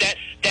kind that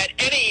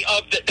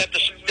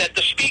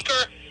the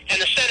Speaker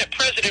and the Senate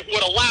President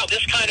would allow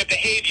this kind of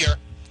behavior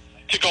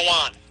to go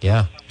on.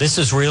 Yeah, this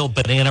is real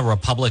banana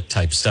republic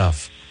type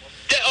stuff.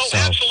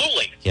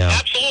 Absolutely. Yeah.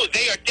 Absolutely.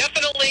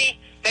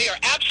 They are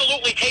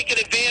absolutely taking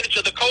advantage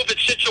of the COVID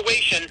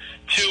situation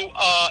to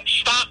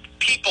stop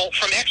people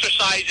from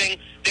exercising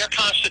their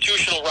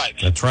constitutional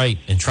rights. That's right,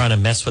 and trying to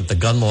mess with the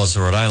gun laws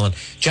of Rhode Island.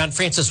 John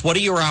Francis, what are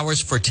your hours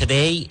for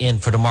today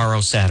and for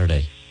tomorrow,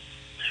 Saturday?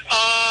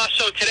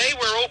 So today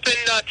we're open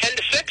 10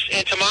 to 6,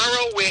 and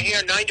tomorrow we're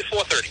here 9 to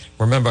 4:30.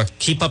 Remember,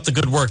 keep up the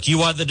good work.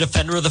 You are the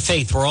defender of the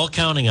faith. We're all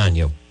counting on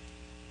you.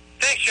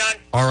 Thanks, John.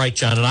 All right,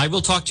 John, and I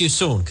will talk to you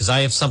soon because I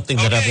have something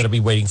that I'm going to be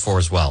waiting for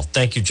as well.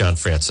 Thank you, John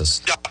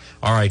Francis. Yeah.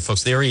 All right,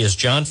 folks, there he is,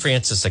 John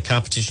Francis at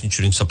Competition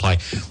Shooting Supply.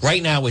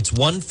 Right now, it's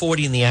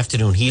 1:40 in the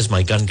afternoon. He is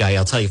my gun guy.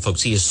 I'll tell you,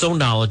 folks, he is so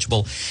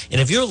knowledgeable.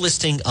 And if you're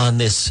listening on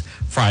this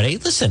Friday,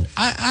 listen,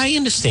 I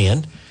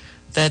understand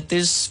that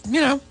there's,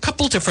 a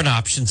couple different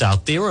options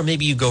out there, or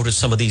maybe you go to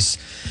some of these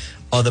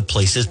other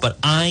places, but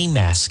I'm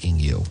asking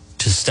you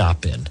to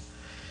stop in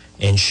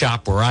and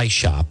shop where I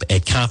shop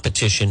at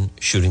Competition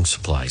Shooting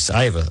Supplies.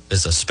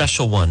 There's a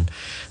special one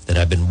that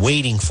I've been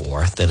waiting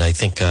for that I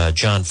think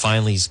John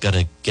finally is going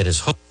to get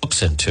his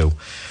hooks into.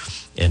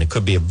 And it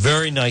could be a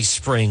very nice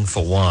spring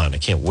for Juan. I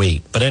can't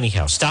wait. But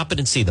anyhow, stop in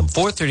and see them.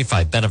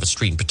 435 Benefit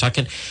Street in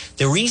Pawtucket.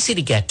 They're easy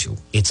to get to.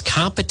 It's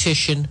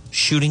Competition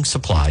Shooting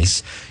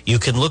Supplies. You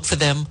can look for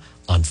them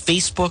on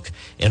Facebook.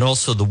 And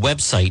also the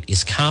website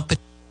is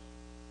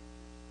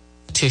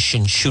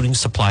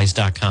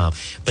competitionshootingsupplies.com.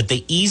 But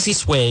the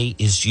easiest way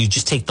is you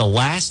just take the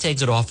last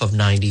exit off of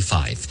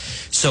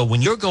 95. So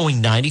when you're going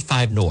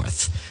 95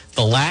 north,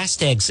 the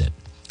last exit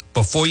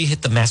before you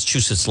hit the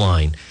Massachusetts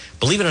line,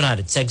 believe it or not,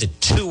 it's exit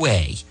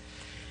 2A.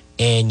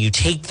 And you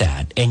take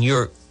that, and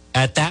you're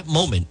at that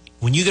moment,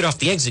 when you get off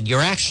the exit, you're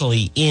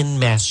actually in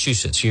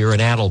Massachusetts. You're in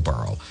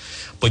Attleboro.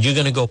 But you're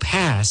going to go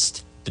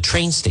past the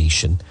train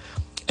station,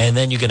 and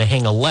then you're going to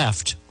hang a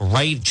left,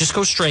 right, just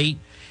go straight.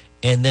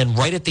 And then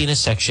right at the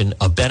intersection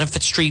of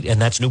Benefit Street,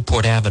 and that's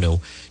Newport Avenue,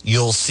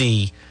 you'll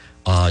see,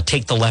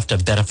 take the left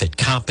of Benefit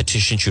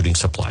Competition Shooting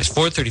Supplies.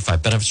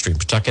 435 Benefit Street,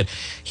 Pawtucket.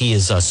 He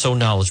is so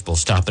knowledgeable.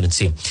 Stop in and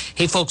see him.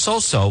 Hey, folks,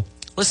 also,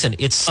 listen,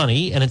 it's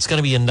sunny, and it's going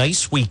to be a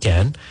nice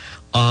weekend.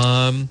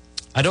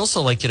 I'd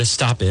also like you to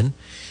stop in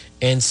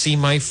and see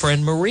my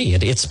friend Marie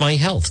at It's My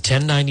Health,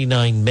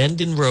 1099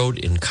 Mendon Road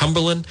in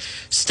Cumberland.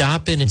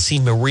 Stop in and see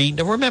Marie.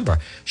 Now, remember,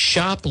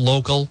 shop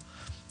local.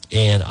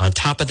 And on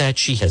top of that,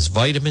 she has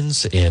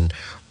vitamins and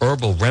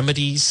herbal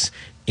remedies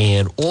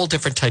and all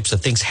different types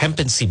of things, hemp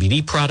and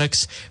CBD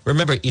products.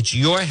 Remember, it's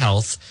your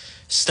health.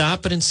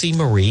 Stop in and see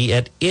Marie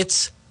at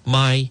It's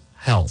My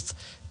Health,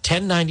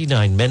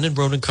 1099 Mendon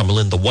Road in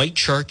Cumberland, the White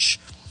Church,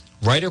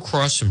 right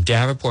across from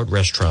Davenport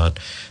Restaurant.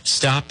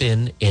 Stop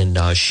in, and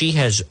she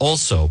has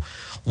also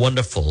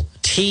wonderful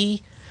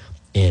tea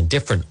and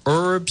different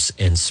herbs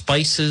and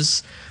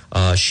spices.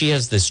 She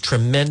has this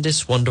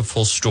tremendous,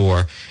 wonderful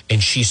store,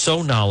 and she's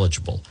so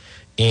knowledgeable.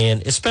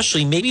 And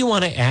especially, maybe you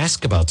want to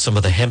ask about some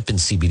of the hemp and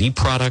CBD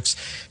products.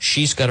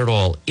 She's got it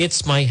all.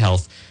 It's My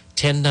Health,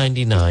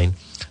 1099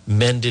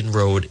 Mendon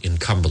Road in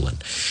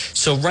Cumberland.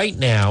 So right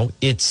now,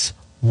 it's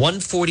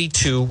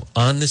 1:42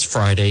 on this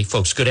Friday.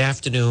 Folks, good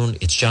afternoon.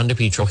 It's John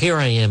DePietro. Here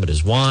I am. It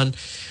is Juan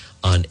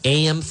on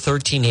AM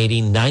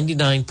 1380,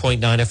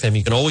 99.9 FM.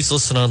 You can always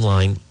listen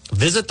online.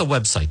 Visit the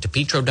website,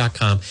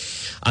 DePietro.com.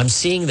 I'm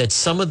seeing that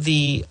some of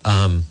the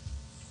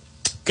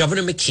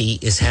Governor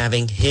McKee is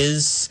having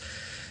his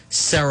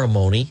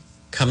ceremony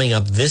coming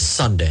up this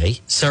Sunday,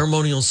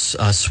 ceremonial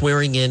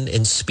swearing in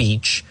and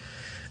speech.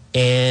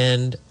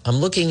 And I'm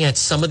looking at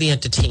some of the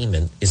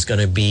entertainment is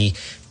going to be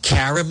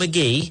Kara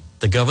McGee,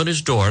 the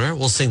governor's daughter,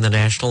 will sing the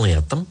national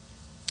anthem.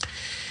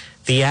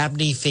 The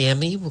Abney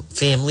family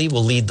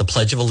will lead the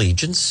Pledge of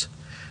Allegiance.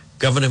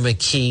 Governor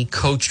McKee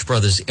coached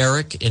brothers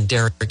Eric and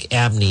Derek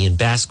Abney in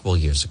basketball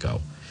years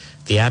ago.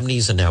 The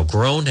Abneys are now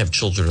grown, have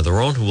children of their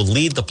own who will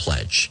lead the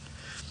pledge.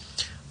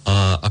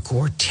 A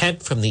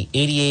quartet from the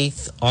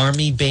 88th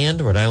Army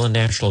Band, Rhode Island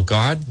National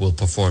Guard, will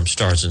perform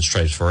Stars and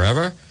Stripes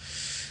Forever.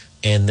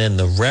 And then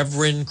the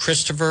Reverend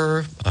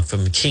Christopher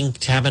from King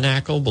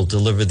Tabernacle will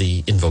deliver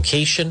the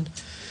invocation.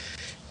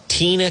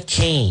 Tina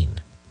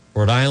Kane,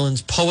 Rhode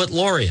Island's poet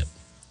laureate,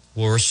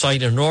 will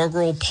recite an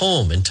inaugural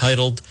poem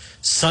entitled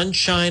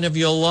Sunshine of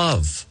Your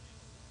Love.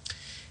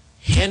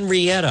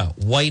 Henrietta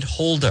White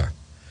Holder,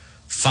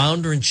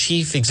 founder and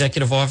chief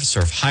executive officer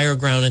of Higher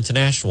Ground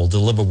International, will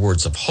deliver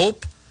words of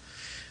hope.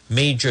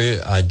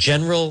 Major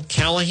General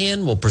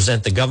Callahan will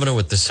present the governor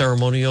with the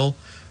ceremonial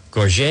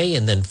gorget,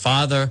 and then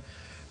Father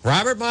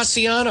Robert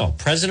Marciano,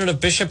 president of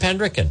Bishop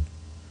Hendricken,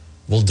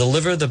 will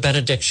deliver the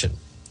benediction.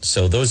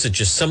 So those are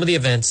just some of the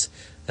events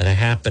that are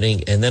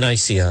happening. And then I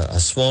see a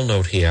small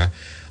note here.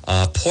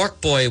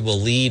 Pork Boy will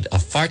lead a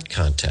fart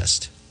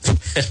contest.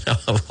 No,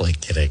 I'm only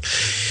kidding.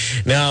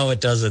 No, it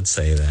doesn't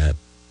say that.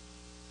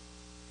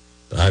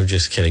 I'm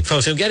just kidding.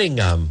 Folks, I'm getting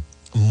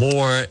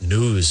more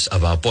news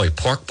about,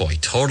 Pork Boy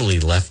totally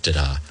left it,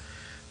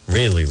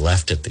 really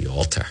left it the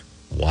altar.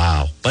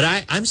 Wow.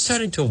 But I'm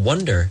starting to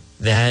wonder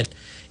that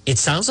it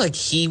sounds like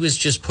he was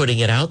just putting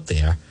it out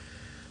there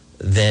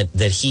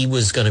that he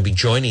was going to be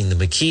joining the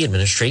McKee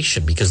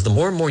administration, because the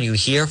more and more you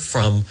hear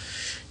from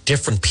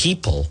different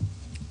people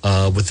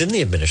within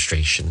the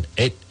administration,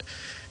 it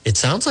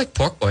sounds like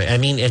Pork Boy. I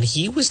mean, and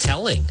he was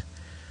telling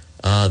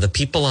the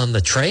people on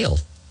the trail,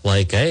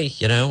 like, hey,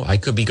 I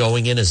could be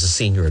going in as a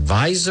senior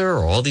advisor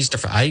or all these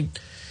different,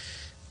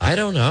 I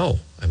don't know.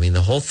 I mean,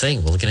 the whole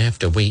thing, we're going to have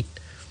to wait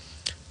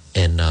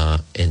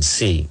and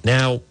see.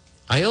 Now,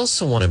 I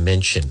also want to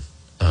mention,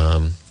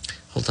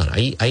 Hold on.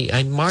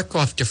 I mark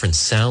off different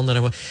sound that I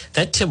want.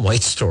 That Tim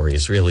White story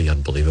is really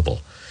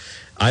unbelievable.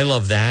 I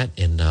love that.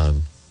 And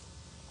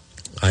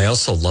I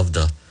also love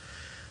the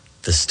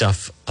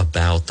stuff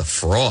about the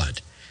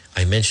fraud.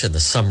 I mentioned the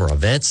summer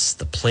events,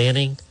 the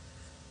planning.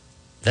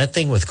 That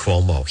thing with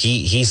Cuomo,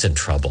 he's in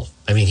trouble.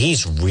 I mean,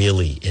 he's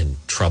really in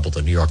trouble,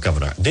 the New York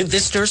governor.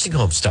 This nursing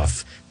home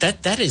stuff,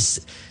 that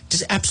is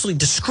just absolutely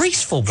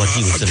disgraceful what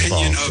he was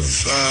involved in.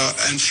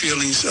 And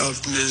feelings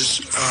of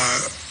Ms.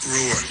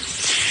 Ruhr.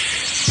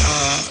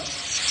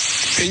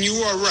 And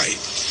you are right.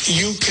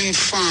 You can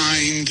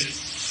find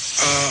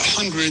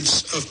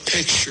hundreds of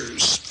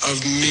pictures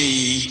of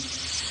me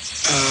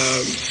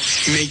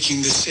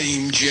making the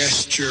same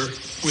gesture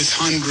with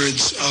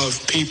hundreds of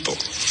people,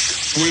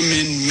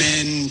 women,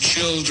 men,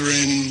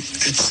 children,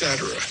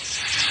 etc.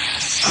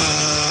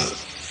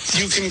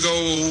 You can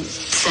go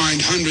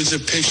find hundreds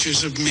of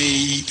pictures of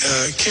me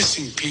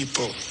kissing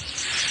people,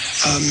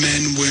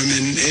 men,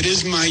 women. It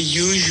is my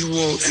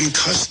usual and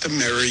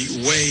customary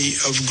way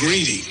of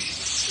greeting.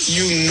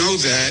 You know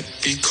that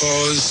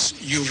because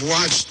you've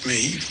watched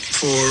me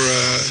for,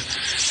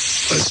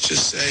 let's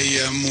just say,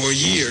 more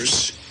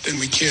years than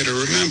we care to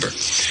remember.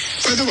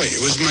 By the way, it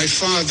was my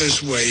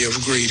father's way of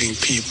greeting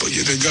people.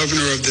 You're the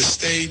governor of the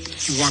state.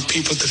 You want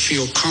people to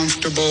feel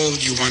comfortable.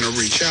 You want to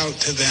reach out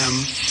to them.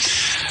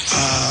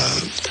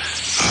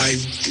 I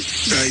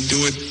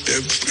do it.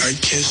 I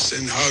kiss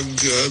and hug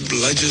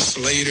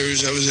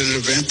legislators. I was at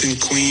an event in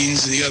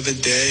Queens the other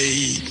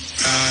day.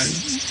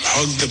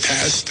 Hugged the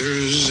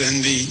pastors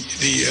and the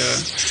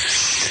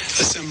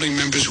assembly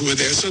members who were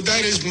there. So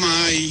that is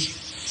my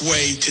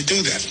way to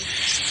do that.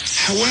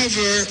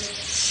 However,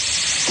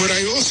 what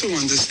I also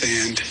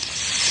understand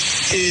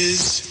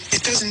is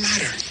it doesn't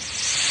matter.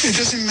 It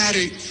doesn't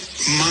matter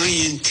my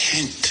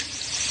intent.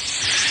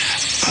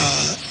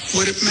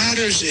 What it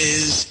matters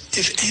is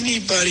if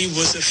anybody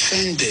was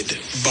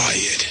offended by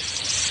it.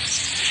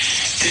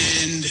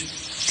 And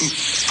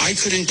I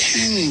could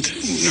intend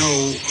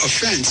no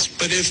offense,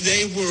 but if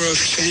they were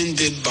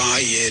offended by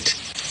it,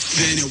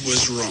 then it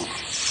was wrong.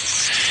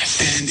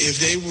 And if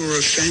they were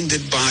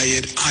offended by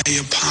it, I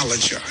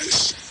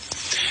apologize.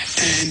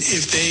 And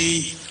if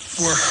they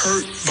were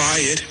hurt by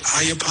it,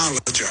 I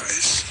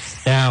apologize.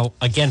 Now,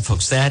 again,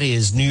 folks, that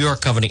is New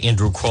York Governor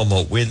Andrew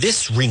Cuomo. Where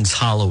this rings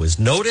hollow is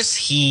notice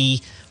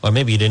or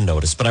maybe you didn't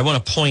notice, but I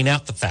want to point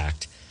out the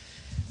fact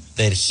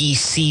that he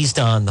seized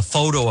on the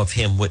photo of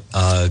him with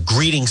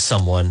greeting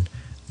someone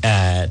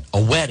at a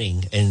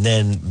wedding and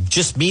then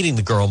just meeting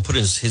the girl and put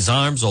his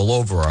arms all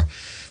over her,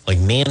 like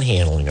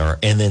manhandling her,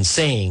 and then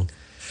saying,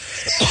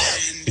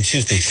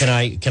 excuse me,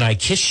 can I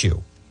kiss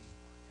you?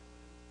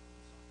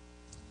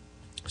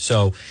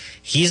 So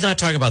he's not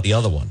talking about the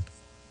other one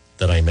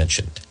that I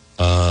mentioned.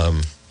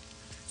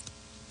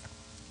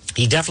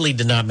 He definitely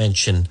did not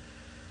mention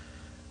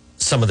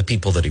some of the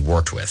people that he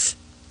worked with.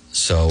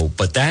 So,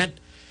 but that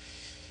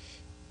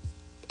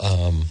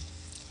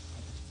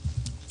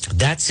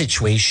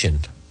situation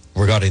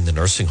regarding the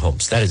nursing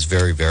homes, that is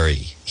very, very,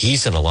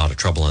 he's in a lot of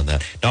trouble on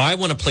that. Now, I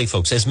want to play,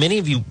 folks, as many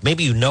of you,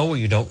 maybe you know or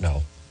you don't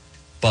know,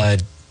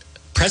 but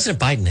President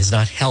Biden has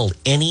not held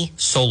any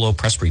solo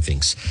press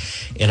briefings.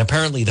 And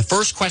apparently the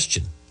first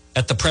question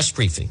at the press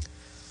briefing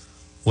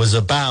was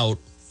about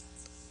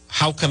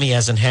how come he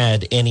hasn't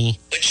had any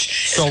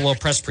solo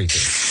press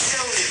briefings.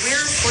 So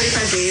we're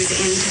 45 days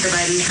into the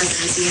Biden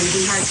presidency, and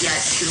he has yet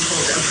to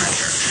hold a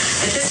presser.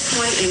 At this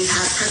point in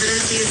past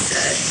presidencies,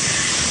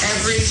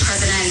 every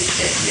president,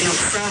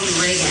 from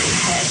Reagan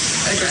had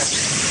addressed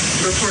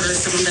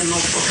reporters, some of them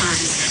multiple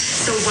times.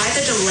 So why the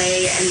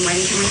delay, and when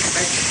can we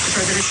expect the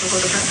president to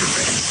hold a press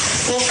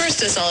conference? Well, first,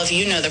 as all of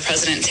you know, the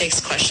president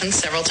takes questions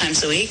several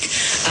times a week.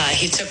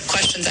 He took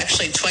questions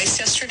actually twice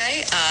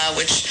yesterday,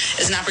 which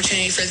is an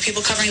opportunity for the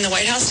people covering the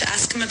White House to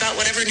ask him about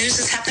whatever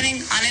news is happening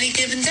on any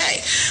given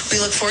day.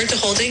 We look forward to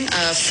holding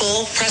a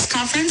full press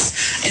conference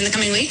in the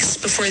coming weeks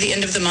before the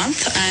end of the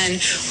month, and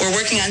we're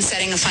working on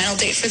setting a final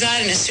date for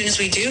that, and as soon as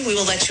we do, we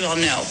will let you all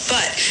know.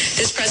 But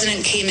this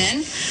president came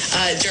in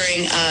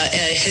during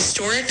a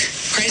historic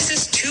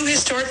crisis, two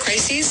historic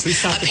crises,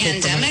 a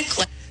pandemic.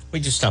 We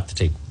just stopped the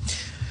tape.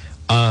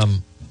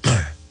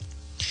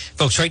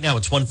 Folks, right now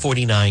it's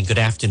 1:49. Good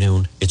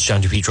afternoon. It's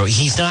John DePietro.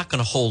 He's not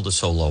going to hold a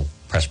solo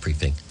press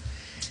briefing.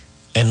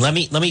 And let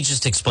me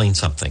just explain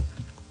something.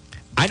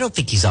 I don't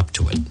think he's up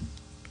to it.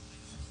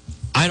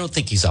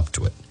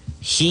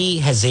 He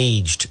has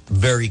aged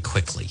very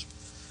quickly.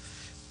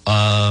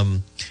 I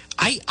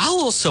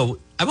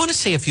want to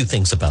say a few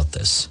things about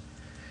this.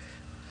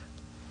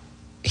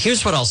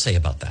 Here's what I'll say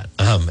about that,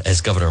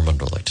 as Governor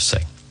Raimondo would like to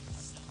say.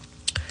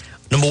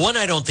 Number one,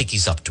 I don't think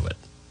he's up to it.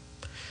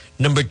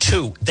 Number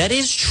two, that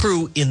is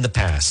true in the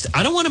past.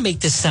 I don't want to make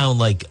this sound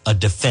like a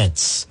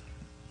defense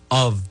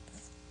of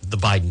the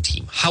Biden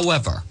team.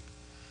 However,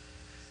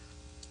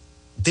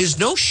 there's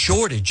no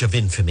shortage of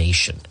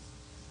information.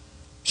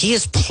 He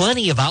has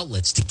plenty of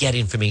outlets to get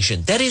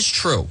information. That is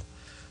true.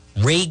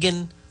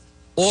 Reagan,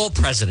 all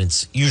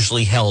presidents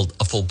usually held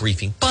a full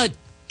briefing, but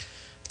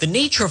the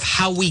nature of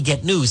how we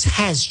get news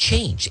has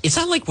changed. It's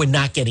not like we're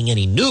not getting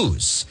any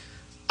news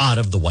out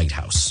of the White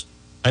House.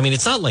 I mean,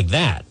 it's not like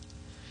that.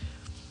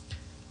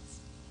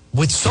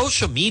 With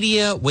social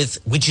media,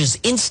 which is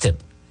instant,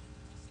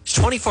 it's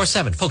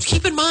 24/7. Folks,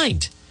 keep in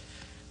mind,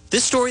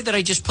 this story that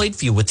I just played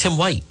for you with Tim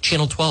White,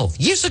 Channel 12,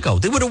 years ago,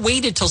 they would have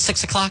waited till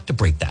 6 o'clock to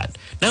break that.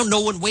 Now no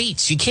one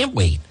waits. You can't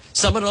wait.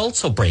 Someone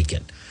else will break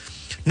it.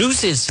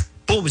 News is,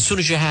 boom, as soon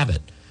as you have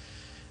it.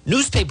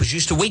 Newspapers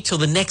used to wait till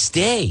the next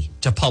day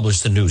to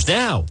publish the news.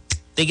 Now,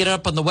 they get it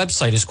up on the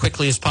website as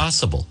quickly as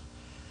possible.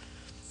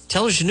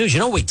 Television news, you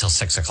don't wait till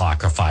 6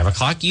 o'clock or 5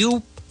 o'clock.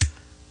 You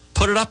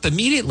put it up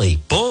immediately.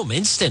 Boom,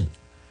 instant.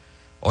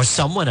 Or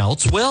someone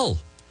else will.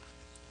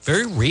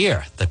 Very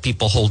rare that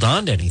people hold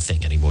on to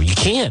anything anymore. You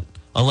can't,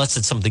 unless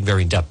it's something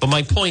very in-depth. But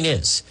my point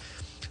is,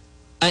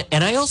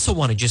 and I also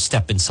want to just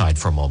step inside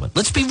for a moment.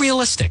 Let's be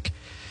realistic.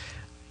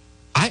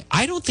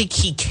 I don't think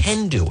he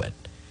can do it.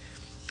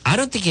 I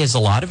don't think he has a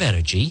lot of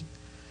energy.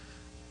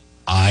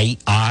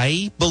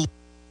 I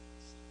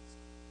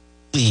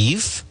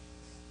believe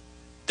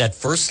that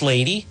First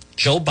Lady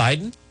Joe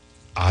Biden,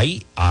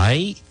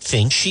 I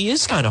think she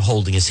is kind of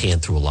holding his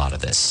hand through a lot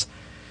of this.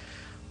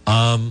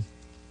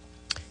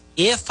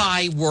 If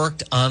I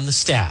worked on the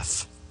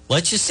staff,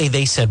 let's just say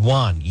they said,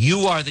 Juan,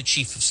 you are the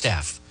chief of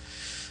staff.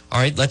 All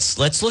right,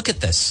 let's look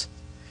at this.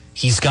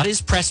 He's got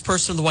his press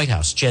person in the White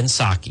House, Jen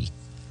Psaki.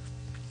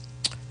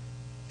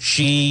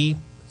 She's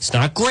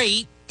not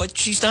great, but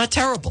she's not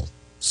terrible.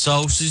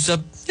 So she's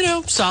a,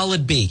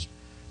 solid B.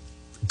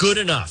 Good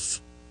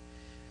enough.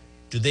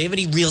 Do they have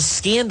any real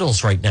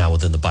scandals right now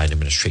within the Biden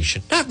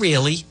administration? Not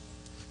really.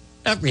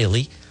 Not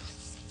really.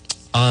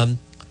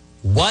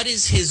 What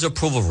is his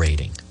approval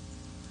rating?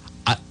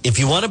 If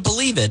you want to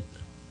believe it,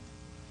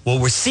 what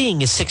we're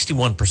seeing is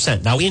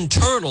 61%. Now,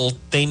 internal,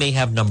 they may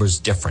have numbers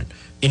different.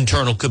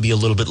 Internal could be a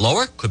little bit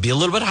lower, could be a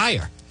little bit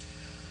higher.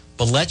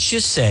 But let's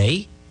just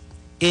say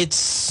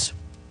it's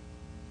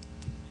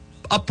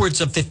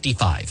upwards of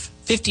 55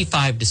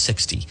 to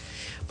 60.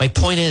 My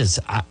point is,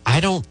 I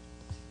know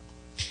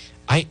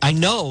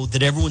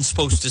that everyone's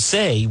supposed to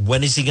say,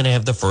 when is he going to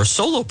have the first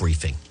solo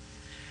briefing?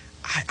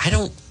 I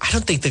don't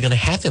think they're going to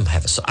have him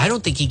have I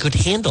don't think he could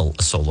handle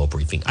a solo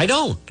briefing. I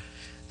don't.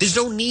 There's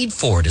no need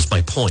for it, is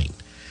my point.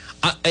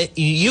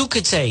 You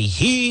could say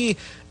he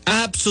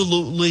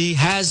absolutely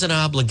has an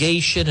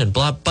obligation and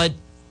blah, but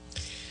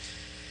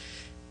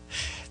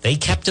they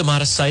kept him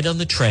out of sight on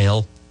the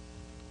trail.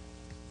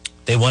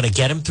 They want to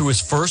get him through his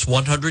first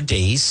 100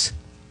 days.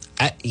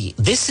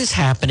 This is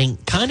happening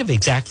kind of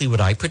exactly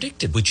what I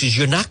predicted, which is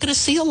you're not going to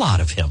see a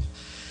lot of him.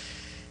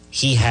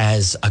 He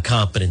has a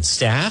competent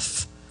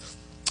staff.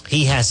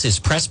 He has his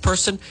press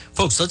person.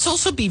 Folks, let's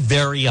also be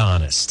very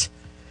honest.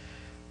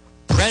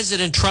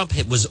 President Trump,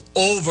 it was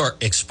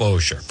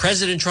overexposure.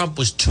 President Trump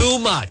was too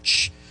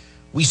much.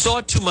 We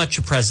saw too much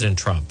of President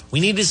Trump. We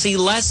need to see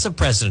less of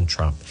President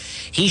Trump.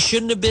 He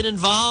shouldn't have been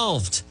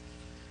involved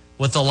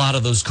with a lot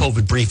of those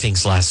COVID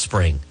briefings last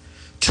spring.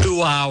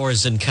 2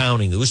 hours and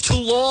counting. It was too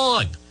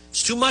long.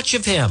 It's too much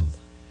of him.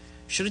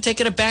 Should have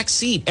taken a back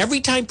seat.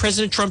 Every time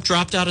President Trump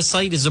dropped out of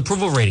sight, his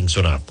approval ratings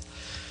went up.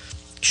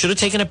 Should have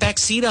taken a back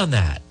seat on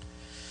that.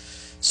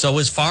 So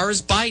as far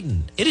as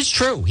Biden, it is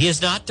true. He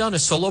has not done a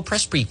solo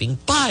press briefing,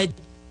 but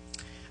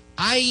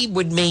I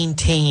would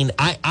maintain,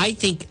 I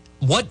think,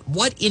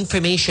 what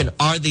information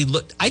are they,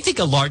 I think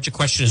a larger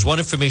question is what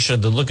information are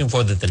they looking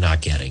for that they're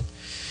not getting?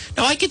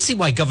 Now, I can see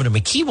why Governor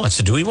McKee wants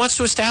to do. He wants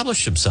to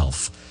establish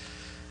himself,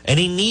 and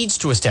he needs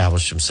to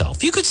establish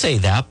himself. You could say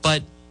that,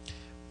 but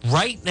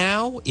right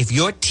now, if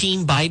you're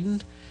Team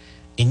Biden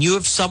and you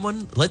have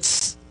someone,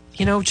 let's,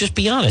 just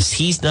be honest,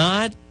 he's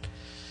not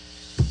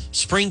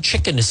spring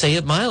chicken, to say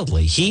it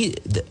mildly.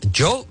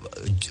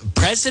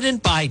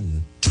 President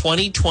Biden,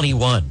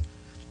 2021,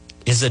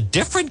 is a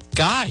different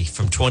guy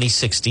from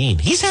 2016.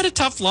 He's had a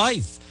tough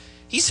life.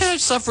 He's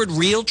suffered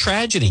real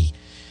tragedy.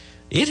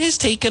 It has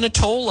taken a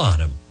toll on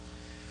him.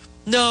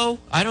 No,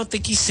 I don't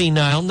think he's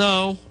senile.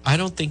 No, I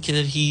don't think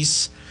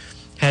that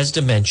has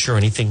dementia or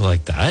anything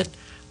like that.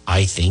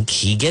 I think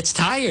he gets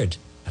tired,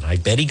 and I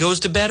bet he goes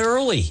to bed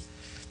early.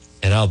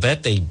 And I'll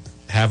bet they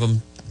have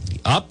him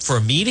up for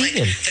a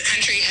meeting,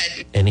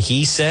 and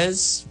he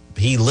says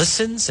he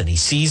listens and he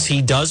sees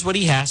he does what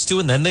he has to,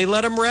 and then they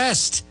let him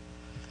rest.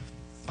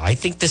 I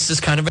think this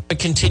is kind of a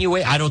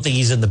continuation. I don't think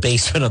he's in the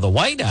basement of the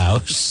White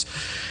House,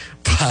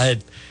 but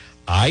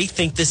I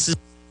think this is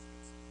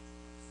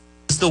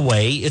the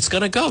way it's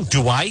going to go.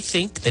 Do I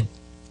think that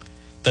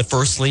the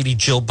First Lady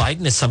Jill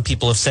Biden, as some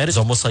people have said, is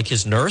almost like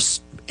his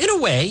nurse? In a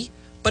way,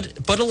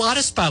 but a lot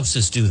of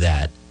spouses do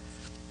that.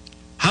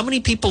 How many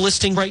people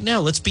listening right now?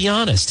 Let's be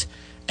honest.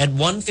 At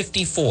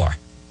 1:54,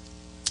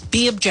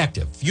 be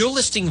objective. You're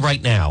listening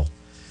right now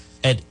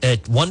at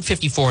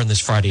 1:54 on this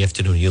Friday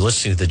afternoon. You're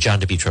listening to the John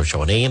DePetro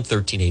Show on AM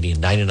 1380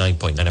 and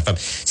 99.9 FM.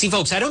 See,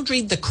 folks, I don't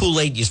drink the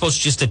Kool-Aid. You're supposed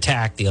to just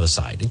attack the other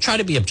side and try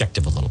to be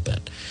objective a little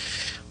bit.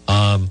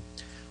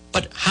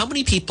 But how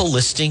many people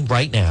listening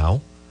right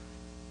now,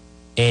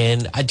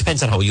 and it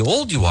depends on how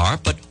old you are,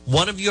 but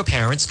one of your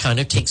parents kind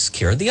of takes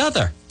care of the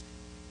other.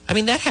 I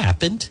mean, that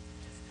happened.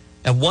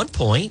 At one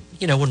point,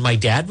 when my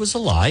dad was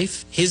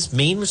alive, his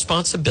main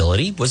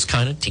responsibility was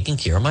kind of taking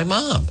care of my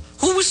mom,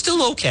 who was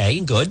still okay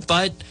and good,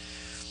 but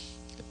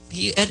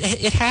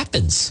it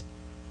happens.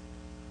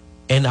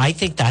 And I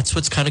think that's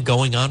what's kind of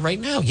going on right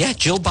now. Yeah,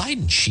 Jill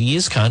Biden, she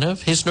is kind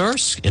of his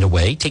nurse in a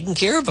way, taking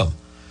care of him,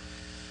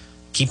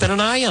 keeping an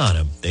eye on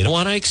him. They don't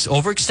want to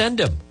overextend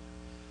him.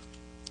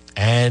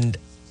 And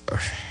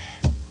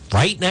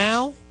right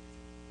now,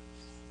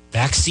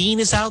 vaccine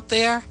is out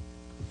there.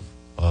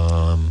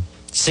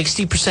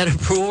 60%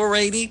 approval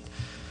rating.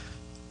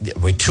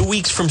 We're 2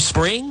 weeks from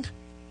spring.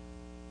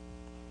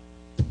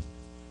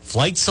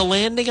 Flights are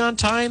landing on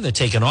time. They're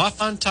taking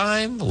off on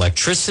time.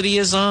 Electricity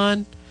is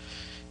on.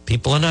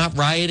 People are not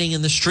rioting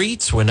in the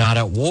streets. We're not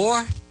at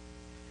war.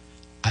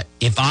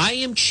 If I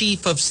am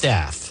chief of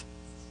staff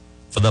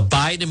for the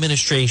Biden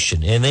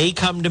administration and they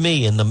come to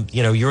me and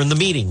you're in the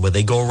meeting where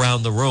they go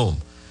around the room,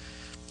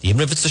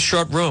 even if it's a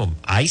short room,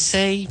 I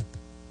say,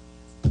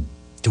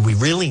 do we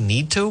really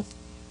need to?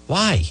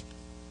 Why?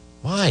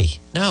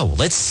 No,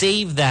 let's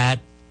save that.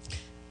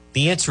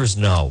 The answer is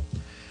no.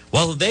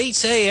 Well, they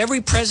say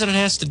every president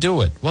has to do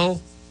it.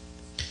 Well,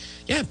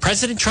 yeah,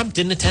 President Trump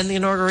didn't attend the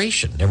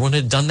inauguration. Everyone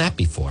had done that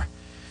before.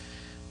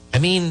 I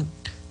mean,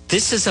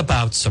 this is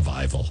about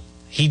survival.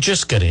 He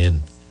just got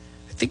in.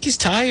 I think he's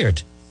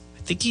tired.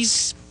 I think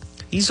he's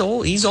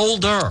old. He's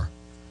older.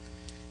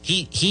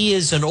 He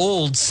is an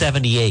old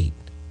 78.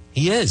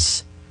 He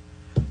is.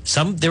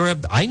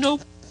 I know.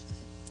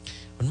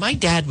 When my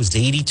dad was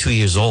 82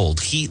 years old,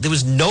 there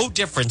was no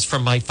difference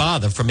from my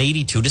father from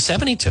 82 to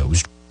 72. He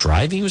was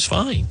driving, he was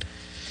fine.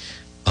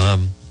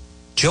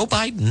 Joe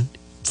Biden,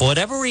 for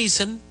whatever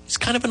reason, is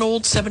kind of an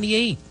old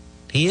 78.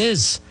 He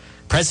is.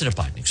 President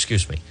Biden,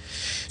 excuse me.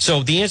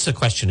 So the answer to the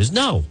question is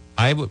no.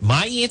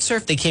 My answer,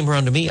 if they came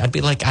around to me, I'd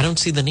be like, I don't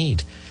see the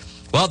need.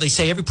 Well, they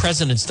say every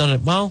president's done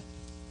it. Well,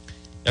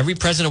 every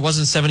president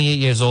wasn't 78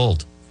 years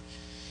old.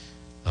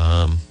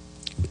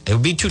 It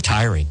would be too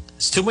tiring.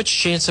 It's too much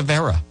chance of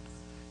error.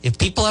 If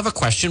people have a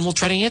question, we'll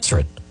try to answer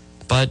it.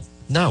 But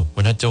no,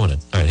 we're not doing it.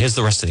 All right, here's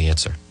the rest of the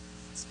answer.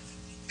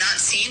 Not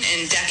seen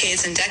in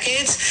decades and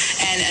decades,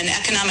 and an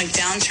economic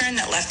downturn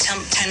that left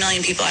 10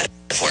 million people out of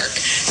work.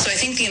 So I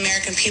think the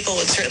American people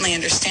would certainly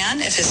understand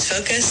if his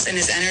focus and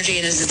his energy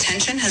and his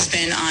attention has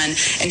been on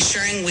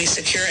ensuring we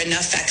secure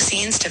enough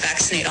vaccines to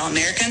vaccinate all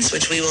Americans,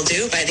 which we will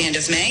do by the end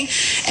of May,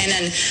 and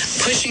then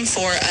pushing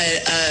for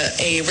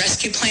a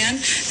rescue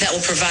plan that will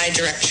provide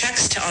direct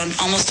checks to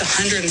almost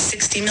 160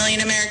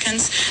 million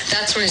Americans.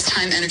 That's where his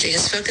time, energy,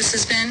 his focus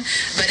has been.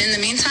 But in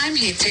the meantime,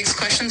 he takes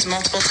questions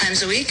multiple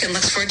times a week and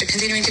looks forward to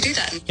continuing to do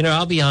that.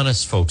 I'll be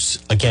honest, folks.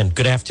 Again,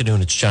 good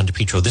afternoon. It's John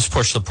DePietro. This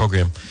portion of the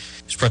program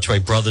is brought to you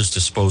by Brothers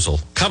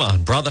Disposal. Come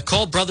on, brother.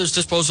 Call Brothers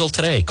Disposal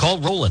today. Call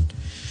Roland.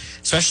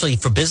 Especially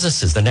for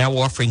businesses. They're now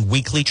offering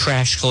weekly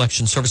trash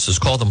collection services.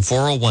 Call them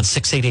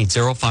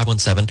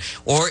 401-688-0517.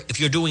 Or if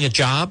you're doing a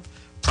job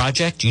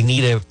project, you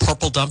need a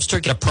purple dumpster,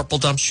 get a purple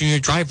dumpster in your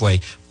driveway.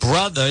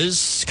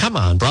 Brothers, come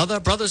on,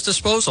 Brothers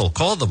Disposal.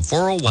 Call them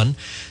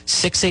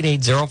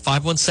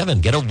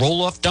 401-688-0517. Get a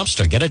roll-off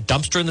dumpster. Get a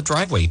dumpster in the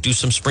driveway. Do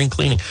some spring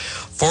cleaning.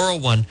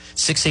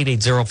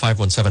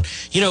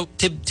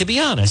 401-688-0517. To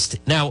be honest,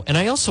 now, and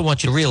I also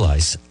want you to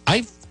realize,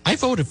 I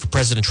voted for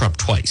President Trump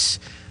twice.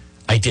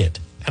 I did.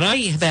 And I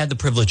have had the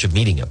privilege of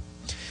meeting him.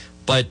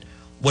 But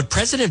what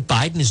President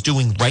Biden is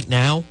doing right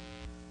now,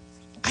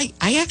 I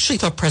actually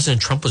thought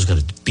President Trump was going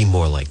to be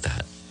more like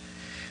that.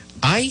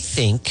 I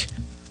think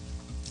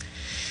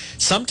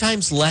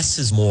sometimes less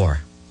is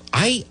more.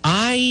 I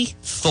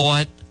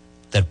thought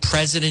that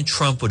President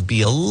Trump would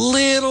be a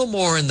little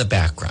more in the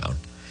background,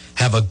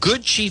 have a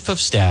good chief of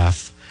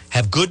staff,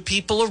 have good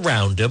people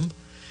around him,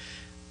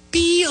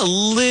 be a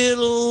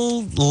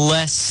little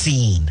less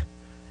seen.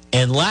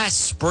 And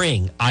last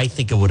spring, I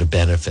think it would have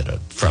benefited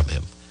from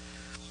him.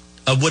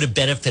 Would have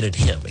benefited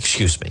him,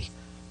 excuse me,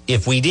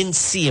 if we didn't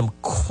see him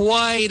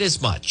quite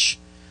as much.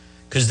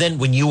 Because then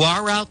when you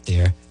are out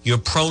there, you're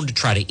prone to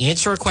try to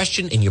answer a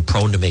question and you're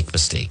prone to make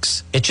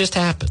mistakes. It just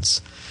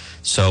happens.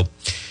 So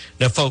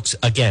now, folks,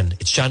 again,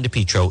 it's John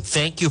DePietro.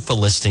 Thank you for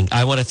listening.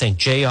 I want to thank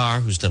JR,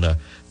 who's done a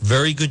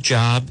very good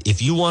job.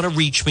 If you want to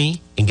reach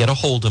me and get a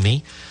hold of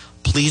me,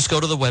 please go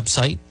to the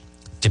website,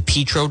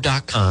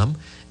 DePietro.com,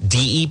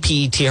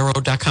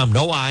 DEPETRO.com,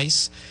 no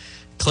I's.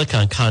 Click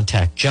on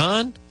Contact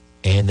John.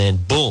 And then,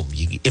 boom,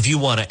 if you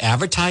want to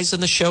advertise on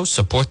the show,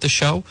 support the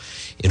show,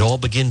 it all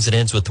begins and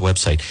ends with the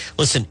website.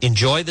 Listen,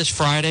 enjoy this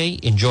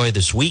Friday. Enjoy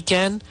this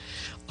weekend.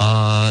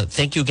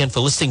 Thank you again for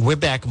listening. We're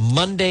back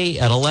Monday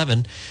at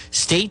 11.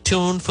 Stay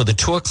tuned for the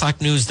 2 o'clock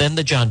news, then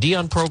the John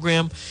Dion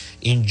program.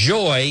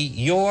 Enjoy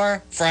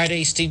your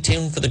Friday. Stay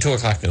tuned for the 2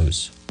 o'clock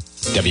news.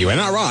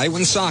 WNRI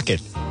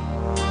Woonsocket.